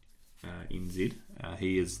Shot NZ.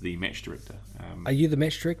 He is the match director. Are you the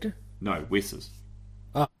match director? No, Wes is.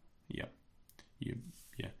 Oh. Yeah. Yeah.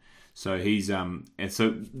 So he's and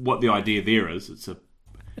so what the idea there is, it's a.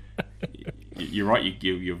 You're right.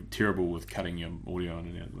 You're terrible with cutting your audio in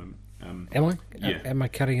and out at the moment. Am I? Yeah. Am I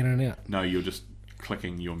cutting in and out? No, you're just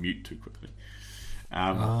clicking your mute too quickly.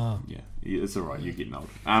 Yeah, it's all right. You're getting old.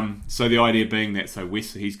 So the idea being that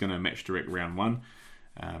Wes, he's going to match direct round 1.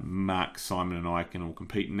 Mark, Simon, and I can all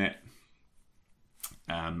compete in that.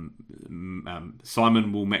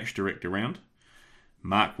 Simon will match direct a round.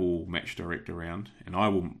 Mark will match direct a round, and I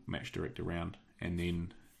will match direct a round, and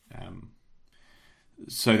then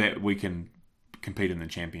so that we can compete in the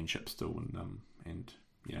championship still, and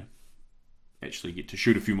actually get to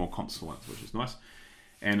shoot a few more consulants, which is nice.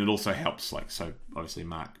 And it also helps, so obviously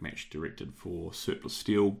Mark match directed for Surplus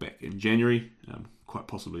Steel back in January, quite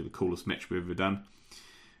possibly the coolest match we've ever done.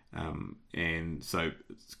 And so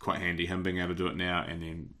it's quite handy him being able to do it now, and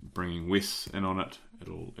then bringing Wes in on it.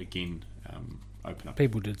 It'll again open up.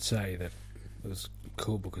 People did say that it was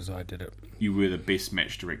cool because I did it. You were the best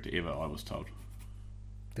match director ever, I was told.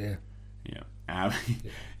 Yeah.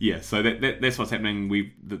 Yeah. So that's what's happening.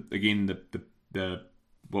 The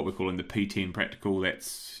what we're calling the P10 practical,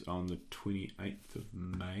 that's on the 28th of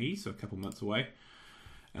May, so a couple of months away.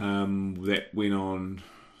 That went on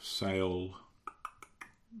sale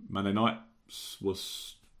Monday night.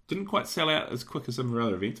 Didn't quite sell out as quick as some of our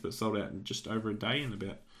other events, but sold out in just over a day, in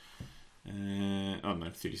about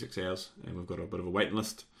 36 hours, and we've got a bit of a waiting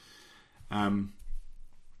list. So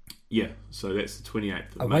that's the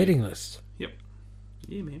 28th of May. Waiting list? Yep.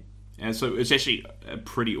 Yeah, man. And so it's actually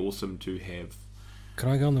pretty awesome to have. Can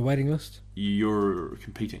I go on the waiting list? You're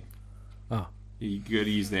competing. Oh. You got to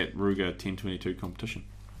use that Ruger 1022 competition.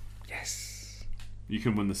 Yes. You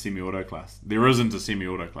can win the semi-auto class. There isn't a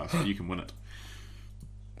semi-auto class, but you can win it.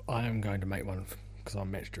 I am going to make one because I'm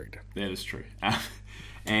match director. That is true.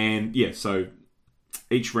 And so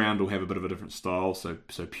each round will have a bit of a different style. So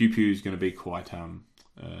Piu Piu is going to be quite a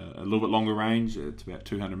little bit longer range. It's about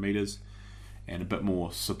 200 metres. And a bit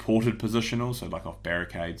more supported positional, so like off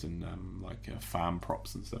barricades and farm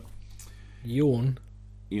props and stuff. Yawn,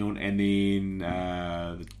 and then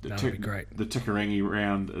that'd be great. The Tikarangi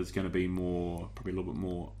round is going to be probably a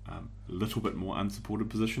little bit more unsupported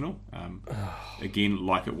positional. Again,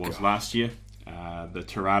 like it was last year. The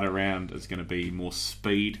Tirada round is going to be more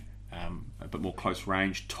speed, a bit more close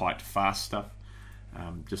range, tight, fast stuff,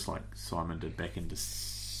 just like Simon did back in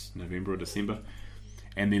November or December.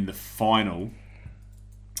 And then the final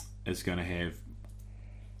is going to have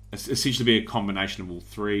essentially be a combination of all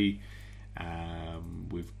 3.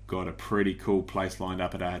 We've got a pretty cool place lined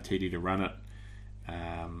up at Ahitidi to run it.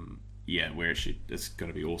 It's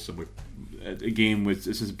going to be awesome.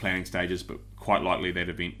 This is planning stages, but quite likely that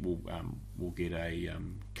event will get a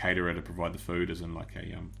caterer to provide the food, as in like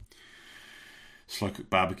a slow-cooked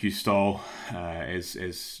barbecue style, as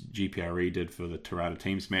GPRE did for the Tirada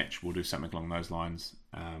Teams match. We'll do something along those lines.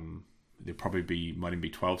 There'll probably might even be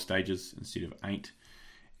 12 stages instead of 8,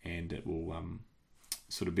 and it will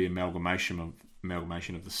sort of be amalgamation of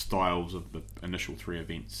the styles of the initial 3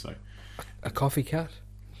 events. So, a coffee cart.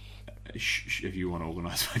 If you want to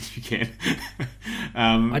organise one, you can.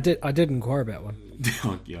 I did inquire about one.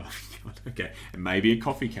 Oh, yeah. Okay, and maybe a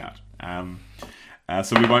coffee cart.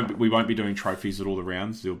 So we won't be doing trophies at all the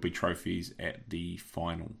rounds. There'll be trophies at the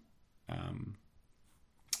final.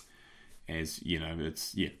 As you know,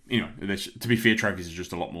 anyway. To be fair, trophies is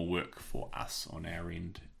just a lot more work for us on our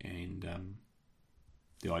end, and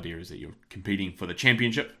the idea is that you're competing for the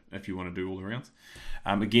championship if you want to do all the rounds.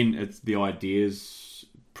 Again, the ideas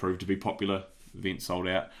proved to be popular. Event sold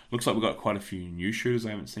out. Looks like we've got quite a few new shooters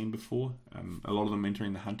I haven't seen before. A lot of them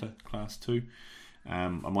entering the Hunter class too. I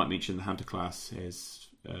might mention the Hunter class has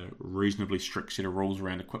a reasonably strict set of rules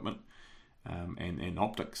around equipment. and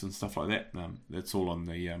optics and stuff like that. That's all on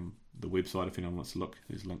the website if anyone wants to look.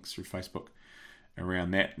 There's links through Facebook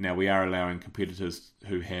around that. Now, we are allowing competitors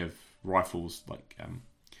who have rifles like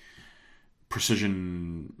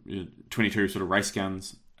precision 22 sort of race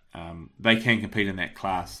guns. They can compete in that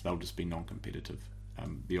class. They'll just be non-competitive.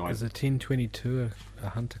 Is a 1022 a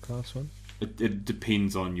hunter class one? It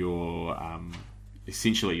depends on your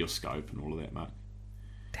essentially your scope and all of that, Mark.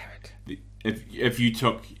 Damn it! If you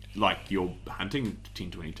took like your hunting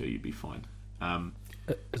 1022, you'd be fine.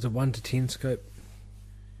 Is a 1 to 10 scope?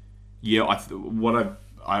 Yeah,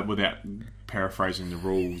 I without paraphrasing the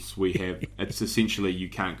rules, we have it's essentially you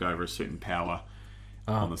can't go over a certain power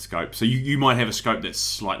on the scope. So you might have a scope that's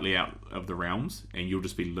slightly out of the realms, and you'll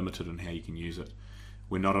just be limited in how you can use it.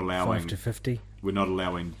 We're not allowing 5 to 50. We're not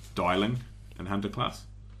allowing dialing in hunter class,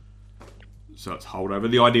 so it's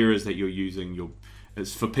holdover. The idea is that you're using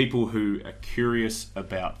it's for people who are curious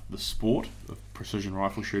about the sport of precision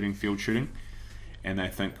rifle shooting, field shooting, and they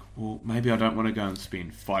think, well, maybe I don't want to go and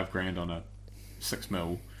spend $5,000 on a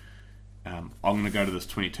 6mm. I'm going to go to this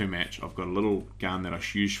 22 match. I've got a little gun that I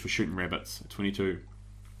use for shooting rabbits, a 22.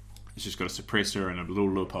 It's just got a suppressor and a little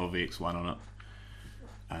Leupold VX1 on it.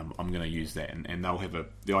 I'm going to use that, and they'll have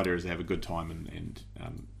the idea is they have a good time and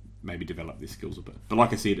maybe develop their skills a bit. But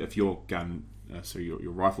like I said, if your gun,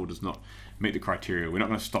 your rifle does not meet the criteria, we're not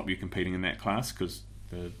going to stop you competing in that class, because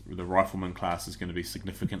the rifleman class is going to be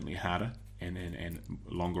significantly harder and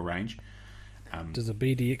longer range. Does a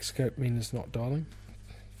BDX scope mean it's not dialing?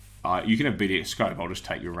 You can have BDX scope. I'll just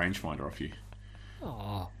take your rangefinder off you.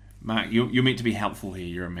 Oh. Mark, you're meant to be helpful here.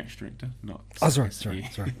 You're a match director, not... Oh, sorry.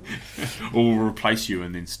 Or we'll replace you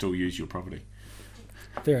and then still use your property.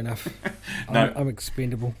 Fair enough. No. I'm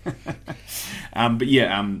expendable. But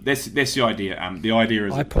yeah, that's the idea. The idea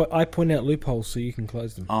is... I point out loopholes so you can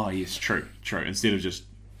close them. Oh, yes, true. Instead of just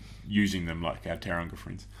using them like our Tauranga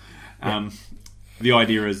friends. Yeah. The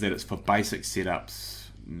idea is that it's for basic setups,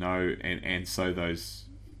 and so those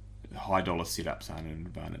high dollar setups aren't an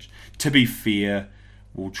advantage. To be fair,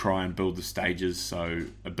 we'll try and build the stages so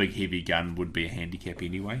a big heavy gun would be a handicap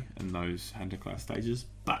anyway in those hunter class stages,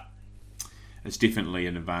 but it's definitely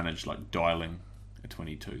an advantage like dialing a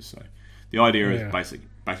 22. So the idea is basic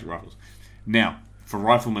rifles. Now, for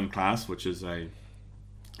rifleman class, which is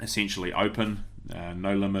essentially open,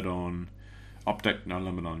 no limit on optic, no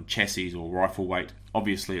limit on chassis or rifle weight.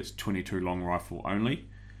 Obviously, it's 22 long rifle only,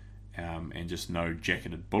 and just no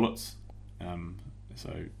jacketed bullets.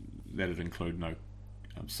 So that'd include no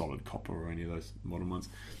solid copper or any of those modern ones.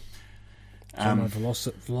 So my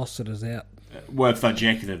velocity's out. Well, if they're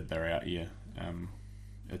jacketed, they're out. Yeah.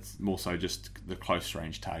 It's more so just the close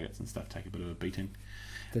range targets and stuff take a bit of a beating.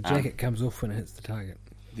 The jacket comes off when it hits the target.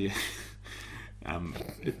 Yeah.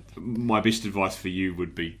 My best advice for you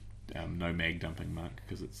would be no mag dumping, Mark,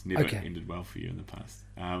 because it's never ended well for you in the past.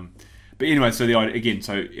 But anyway, so the idea again,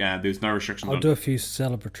 there's no restrictions. I'll do a few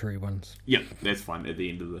celebratory ones. Yep, that's fine at the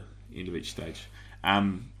end of each stage.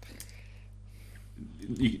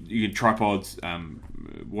 You can tripods,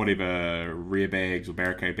 whatever rear bags or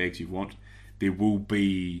barricade bags you want. There will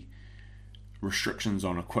be restrictions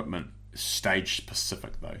on equipment, stage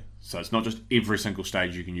specific though. So it's not just every single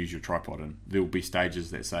stage you can use your tripod in. There will be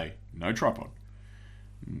stages that say no tripod.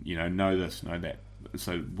 No this, no that.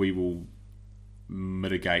 So we will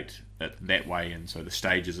mitigate it that way, and so the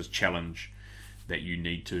stage is a challenge that you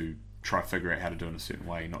need to try to figure out how to do in a certain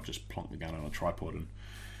way, not just plonk the gun on a tripod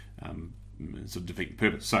and sort of defeat the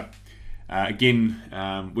purpose. So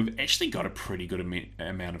again, we've actually got a pretty good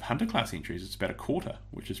amount of hunter class entries. It's about a quarter,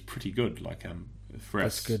 which is pretty good. Like for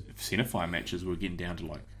us centerfire matches, we're getting down to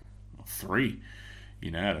like 3,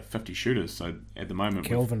 out of 50 shooters. So at the moment,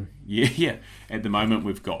 Kelvin. At the moment,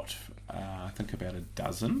 we've got I think about a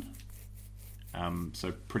dozen.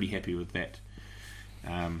 So pretty happy with that.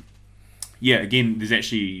 Again, there's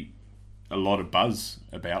actually a lot of buzz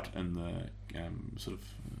about in the sort of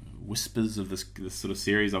whispers of this sort of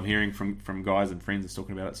series. I'm hearing from guys and friends that's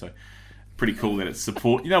talking about it. So pretty cool that it's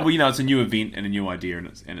support. It's a new event and a new idea, and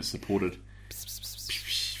it's supported.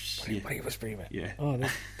 What are you whispering about? Yeah. Oh,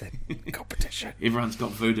 that competition. Everyone's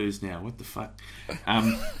got voodoos now. What the fuck?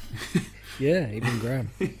 Yeah, even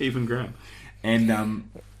Graham. And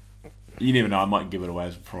you never know. I might give it away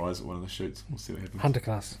as a prize at one of the shoots. We'll see what happens. Hunter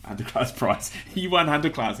class prize. You won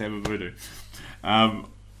hunter class. Have a voodoo. I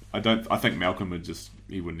think Malcolm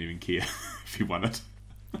he wouldn't even care if he won it.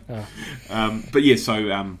 Oh. But yeah,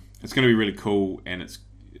 so it's going to be really cool, and it's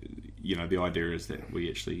the idea is that we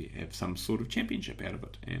actually have some sort of championship out of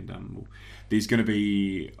it, and there's going to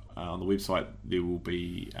be on the website there will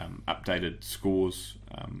be updated scores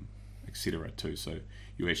etc. too. So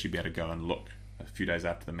you'll actually be able to go and look a few days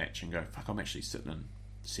after the match and go, fuck, I'm actually sitting in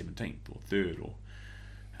 17th or 3rd or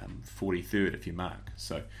 43rd if you mark.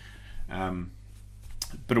 So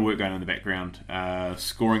bit of work going on in the background.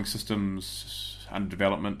 Scoring systems under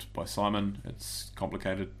development by Simon. It's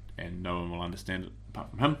complicated and no one will understand it apart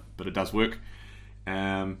from him, but it does work.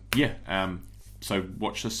 So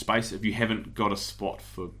watch this space. If you haven't got a spot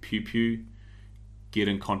for Pew Pew, get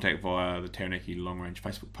in contact via the Taranaki Long Range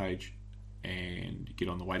Facebook page and get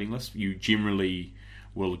on the waiting list. You generally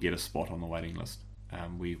will get a spot on the waiting list.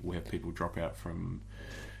 We have people drop out from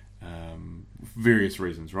various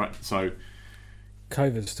reasons, right? So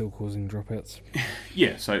COVID's still causing dropouts.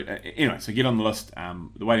 Yeah, so anyway, so get on the list.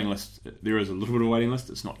 The waiting list, there is a little bit of a waiting list.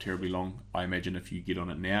 It's not terribly long. I imagine if you get on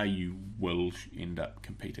it now, you will end up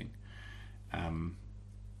competing.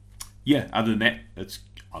 Other than that,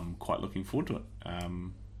 I'm quite looking forward to it.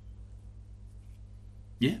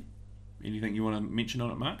 Anything you want to mention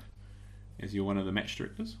on it, Mark? As you're one of the match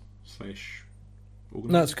directors /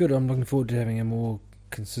 organizer? No, it's good. I'm looking forward to having a more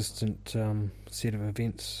consistent set of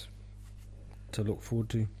events to look forward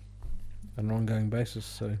to on an ongoing basis.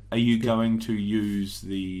 So, are you going to use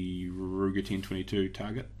the Ruger 1022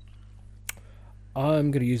 target?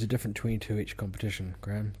 I'm going to use a different 22 each competition,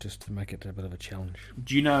 Graham, just to make it a bit of a challenge.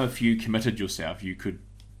 Do you know if you committed yourself, you could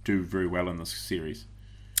do very well in this series?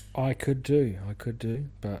 I could do,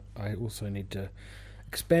 but I also need to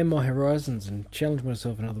expand my horizons and challenge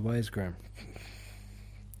myself in other ways, Graham.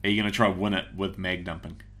 Are you going to try win it with mag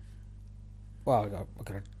dumping? Well, I've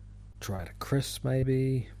got to try it at Chris,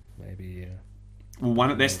 maybe.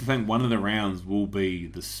 Well, that's the thing. One of the rounds will be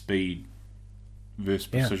the speed versus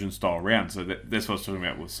precision style round. So that's what I was talking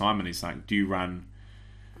about with Simon. He's like, do you run,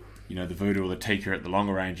 the Voodoo or the Tika at the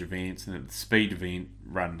longer range events, and at the speed event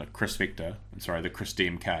run the Chris Vector, the Chris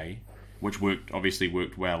DMK, which obviously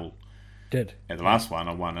worked well. Did at the last one,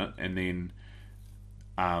 I won it, and then,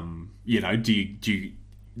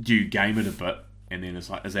 do you game it a bit? And then it's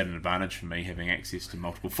like, is that an advantage for me having access to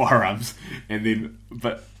multiple firearms? And then,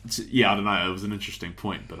 I don't know. It was an interesting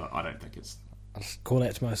point, but I don't think it's. I'll just call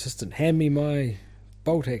out to my assistant. Hand me my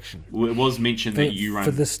bolt action. Well, it was mentioned that you run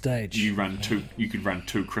for this stage. You run two. You could run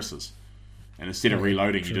 2 Chris's, and instead of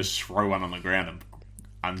reloading, you just throw one on the ground and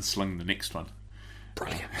unsling the next one.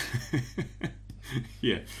 Brilliant.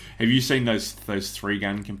 Yeah. Have you seen those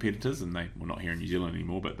 3-gun competitors? And we're not here in New Zealand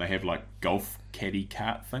anymore, but they have like golf caddy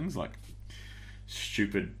cart things, like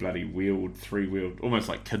stupid bloody wheeled, 3-wheeled, almost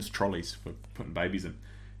like kids' trolleys for putting babies in.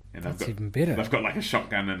 And that's even better. They've got like a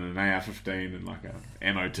shotgun and an AR-15 and like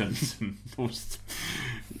ammo tins. And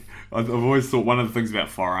I've always thought one of the things about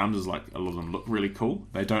firearms is like a lot of them look really cool.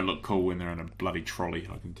 They don't look cool when they're in a bloody trolley,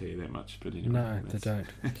 I can tell you that much. But anyway, no, they don't.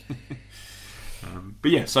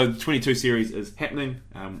 So the 22 series is happening.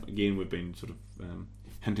 Again, we've been sort of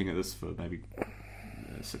hinting at this for maybe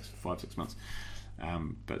 5-6 months.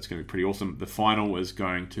 But it's going to be pretty awesome. The final is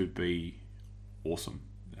going to be awesome.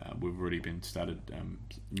 We've already been started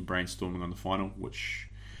brainstorming on the final, which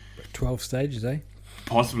 12 stages, eh?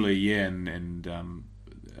 Possibly, yeah. And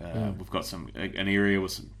we've got an area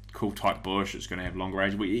with some cool tight bush. It's going to have longer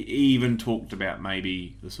range. We even talked about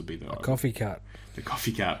maybe this would be the coffee cart. The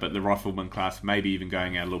coffee cart, but the rifleman class, maybe even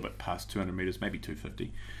going out a little bit past 200 metres, maybe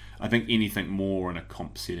 250. I think anything more in a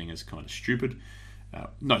comp setting is kind of stupid.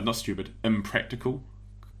 No, not stupid, impractical,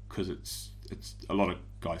 because it's a lot of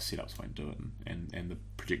guys' setups won't do it, and the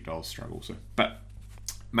projectiles struggle. So, but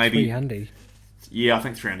maybe 300. Yeah, I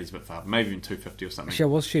think 300 is a bit far. Maybe even 250 or something. Actually, I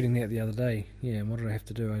was shooting that the other day. Yeah, and what did I have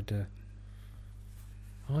to do? I had to.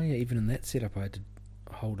 Even in that setup, I had to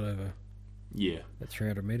hold over. Yeah. At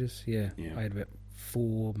 300 metres. Yeah. I had about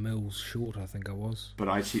 4 mils short, I think I was. But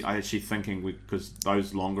I actually thinking, because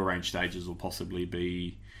those longer range stages will possibly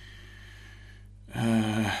be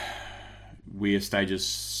where stages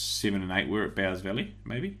 7 and 8 were at Bowers Valley,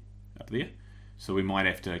 maybe up there. So we might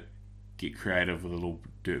have to get creative with a little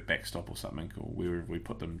dirt backstop or something, or wherever we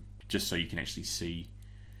put them, just so you can actually see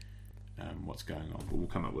what's going on. But we'll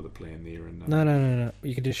come up with a plan there. And No.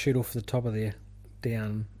 You can just shoot off the top of there,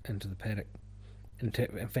 down into the paddock. In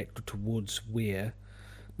fact, towards where.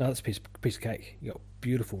 No, that's a piece of cake. You got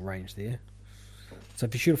beautiful range there. So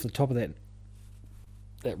if you shoot off the top of that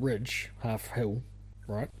ridge, half hill,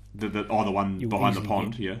 right? The one behind the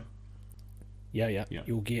pond, yeah. Yeah.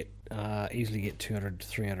 You'll easily get 200 to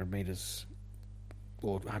 300 metres,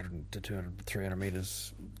 or 100 to 200 to 300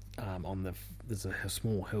 metres there's a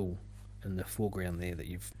small hill in the foreground there that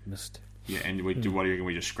you've missed. Yeah, and what do you reckon?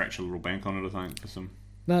 We just scratch a little bank on it, I think, for some.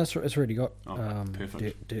 No, it's already got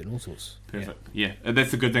perfect. dirt and all sorts. Perfect. Yeah,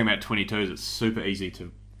 that's the good thing about 22 is it's super easy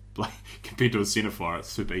to like compared to a centerfire, it's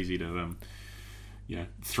super easy to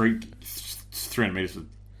 300 meters for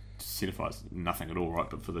centerfire is nothing at all, right?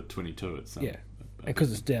 But for the 22, it's and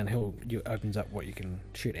because it's downhill, it opens up what you can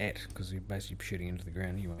shoot at, because you're basically shooting into the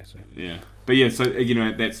ground anyway. So so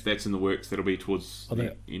that's in the works. That'll be towards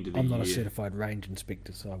the end of the year. I'm not a certified range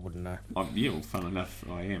inspector, so I wouldn't know. Well, fun enough,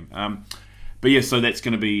 I am. So that's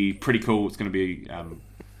going to be pretty cool. It's going to be,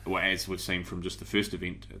 as we've seen from just the first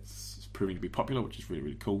event, it's proving to be popular, which is really,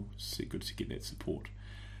 really cool. It's good to get that support.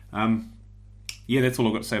 That's all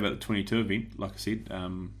I've got to say about the 22 event. Like I said,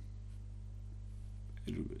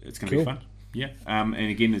 it's going to be fun. Yeah, and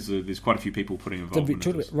again, there's quite a few people putting involvement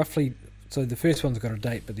in this. Roughly, so the first one's got a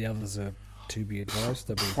date, but the others are to be advised.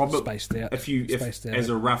 They'll be spaced out. As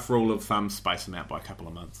a rough rule of thumb, space them out by a couple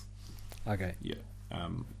of months. Okay. Yeah.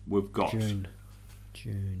 We've got June.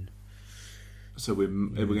 So we're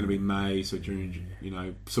going to be May. So June.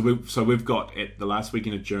 So we've got at the last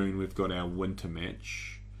weekend of June, we've got our winter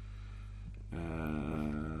match.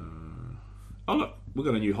 Look, we've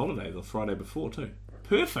got a new holiday the Friday before too.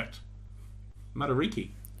 Perfect.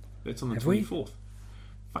 Matariki. That's on the 24th.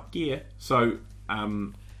 Fuck yeah. So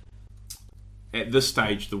at this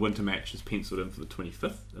stage, the winter match is penciled in for the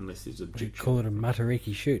 25th, unless there's a... Would you call it a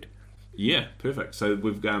Matariki shoot? Yeah, perfect. So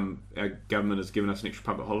we've our government has given us an extra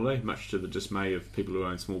public holiday, much to the dismay of people who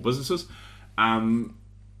own small businesses.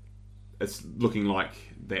 It's looking like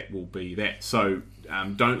that will be that. So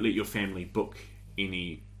don't let your family book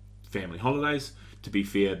any family holidays. To be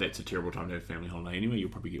fair, that's a terrible time to have a family holiday anyway.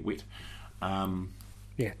 You'll probably get wet.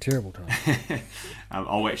 Terrible time.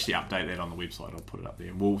 I'll actually update that on the website. I'll put it up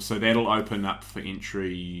there. So that'll open up for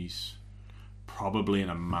entries probably in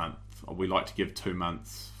a month. We like to give 2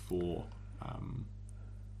 months for.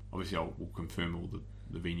 Obviously, we'll confirm all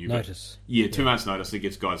the venue notice. 2 months notice. It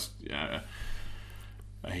gives guys a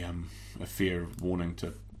fair warning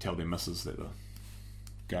to tell their missus that they're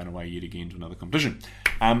going away yet again to another competition.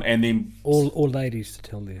 And then all ladies to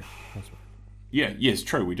tell their husband. Yeah, yes,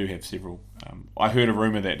 true. We do have several. I heard a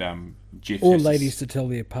rumour that Jeff... All ladies to tell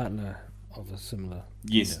their partner of a similar...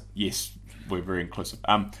 Yes, we're very inclusive.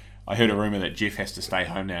 I heard a rumour that Jeff has to stay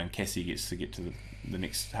home now and Cassie gets to get to the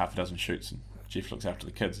next half a dozen shoots and Jeff looks after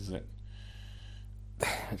the kids. Is that...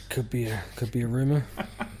 It could be a rumour.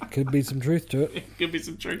 Could be some truth to it. Could be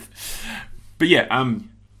some truth. But yeah...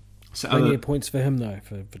 So plenty of points for him, though,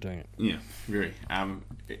 for doing it. Yeah, very.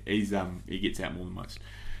 He gets out more than most.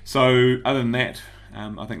 So, other than that,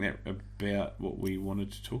 I think that about what we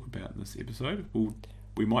wanted to talk about in this episode.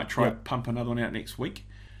 We might try to pump another one out next week.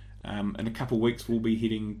 In a couple of weeks, we'll be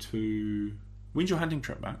heading to... When's your hunting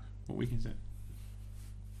trip, Mark? What weekend's that?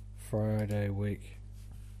 Friday week.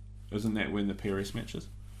 Isn't that when the PRS match is?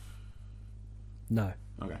 No.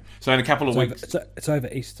 Okay. So, in a couple of weeks... It's over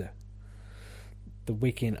Easter. The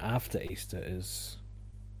weekend after Easter is...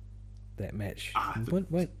 that match.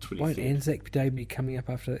 Won't Anzac Day be coming up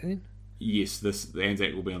after that then? Yes, the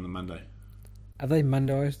Anzac will be on the Monday. Are they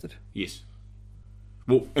Mondayised it? Yes.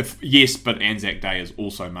 Well, yes, but Anzac Day is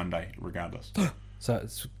also Monday, regardless. So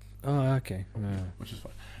it's... Oh, okay. Which is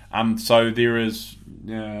fine. So there is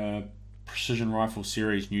Precision Rifle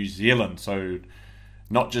Series New Zealand. So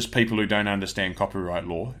not just people who don't understand copyright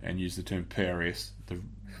law and use the term PRS.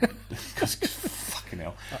 Because fucking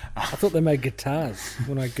hell. I thought they made guitars.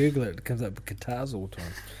 When I Google it comes up with guitars all the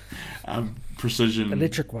time. Precision...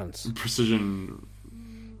 Electric ones. Precision...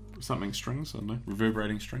 something strings, I don't know,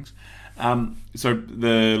 reverberating strings. So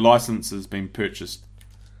the license has been purchased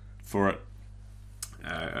for it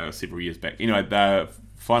several years back. Anyway, they're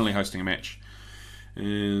finally hosting a match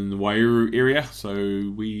in the Waiuru area, so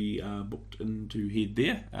we are booked in to head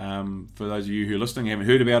there. For those of you who are listening and haven't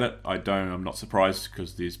heard about it, I'm not surprised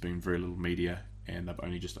because there's been very little media and they've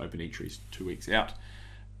only just opened entries 2 weeks out,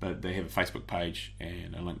 but they have a Facebook page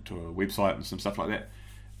and a link to a website and some stuff like that.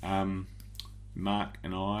 Mark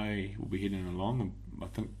and I will be heading along. I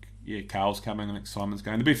think, Carl's coming. I think Simon's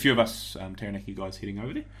going. There'll be a few of us Taranaki guys heading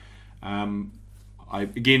over there.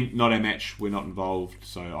 Again, not our match. We're not involved,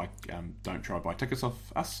 so I don't try to buy tickets off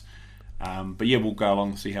us. But yeah, we'll go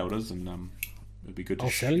along and see how it is, and it'll be good to...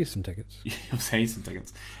 I'll sell you some tickets. Yeah, I'll sell you some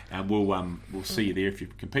tickets. We'll see you there if you're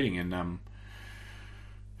competing, and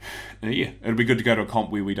it'll be good to go to a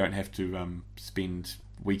comp where we don't have to spend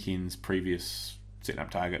weekends previous setting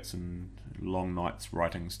up targets and long nights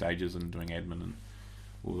writing stages and doing admin and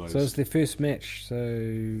all those. So it's their first match. So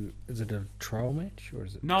is it a trial match or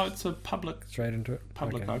is it? No, it's a public, straight into it.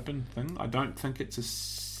 Public open thing. I don't think it's a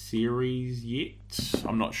series yet.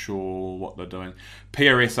 I'm not sure what they're doing.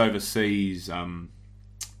 PRS overseas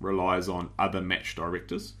relies on other match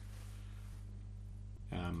directors,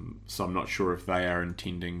 So I'm not sure if they are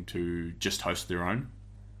intending to just host their own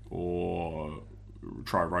or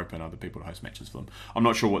try rope in other people to host matches for them. I'm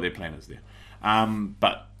not sure what their plan is there.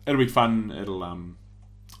 But it'll be fun. It'll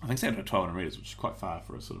I think it's out at 1,200 metres, which is quite far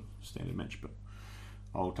for a sort of standard match, but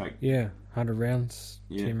I'll take... 100 rounds,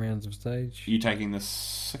 10 rounds of stage. You taking the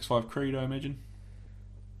 6.5 Creed, I imagine?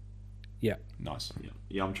 Yeah. Nice.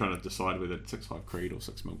 Yeah, I'm trying to decide whether it's 6.5 Creed or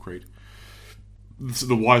 6mm Creed.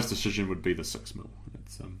 The wise decision would be the 6mm.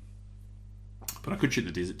 But I could shoot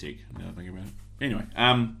the Desert Tech, now I think about it. Anyway,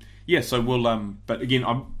 so we'll... but again,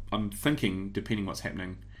 I'm thinking, depending what's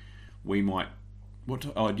happening, we might...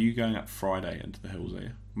 are you going up Friday into the hills, are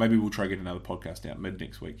you? Maybe we'll try to get another podcast out mid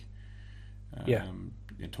next week. And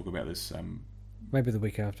talk about this. Maybe the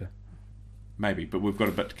week after. Maybe, but we've got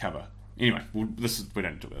a bit to cover. Anyway, we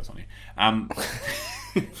don't talk about this on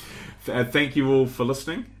here. Thank you all for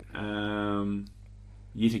listening.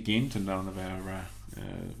 Yet again to none of our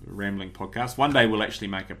rambling podcasts. One day we'll actually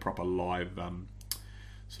make a proper live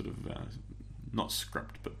not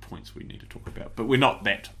script, but points we need to talk about. But we're not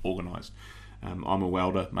that organised. I'm a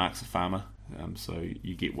welder, Mark's a farmer, so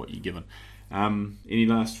you get what you're given. Any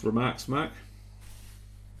last remarks, Mark?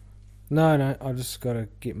 No, I've just got to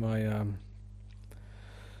get my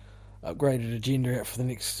upgraded agenda out for the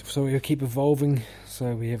next... So we'll keep evolving,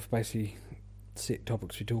 so we have basically set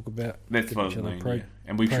topics we talk about. That's what I mean,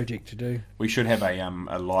 and we project to do. We should have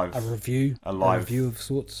a live... A review of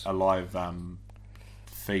sorts. A live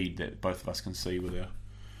feed that both of us can see with our...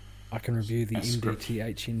 I can review the MDT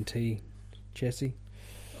HNT chassis.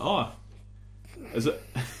 Oh, is it?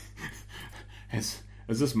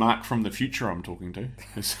 Is this Mark from the future I'm talking to?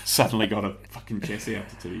 Who's suddenly got a fucking chassis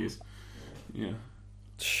after 2 years? Yeah.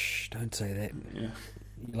 Shh! Don't say that. Yeah.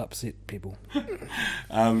 You'll upset people.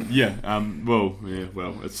 Well,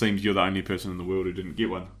 it seems you're the only person in the world who didn't get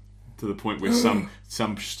one. To the point where some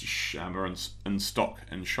are in stock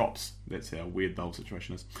in shops. That's how weird the whole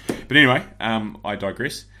situation is. But anyway, I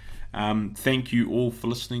digress. Thank you all for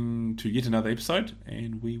listening to yet another episode,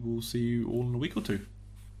 and we will see you all in a week or two.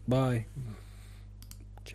 Bye.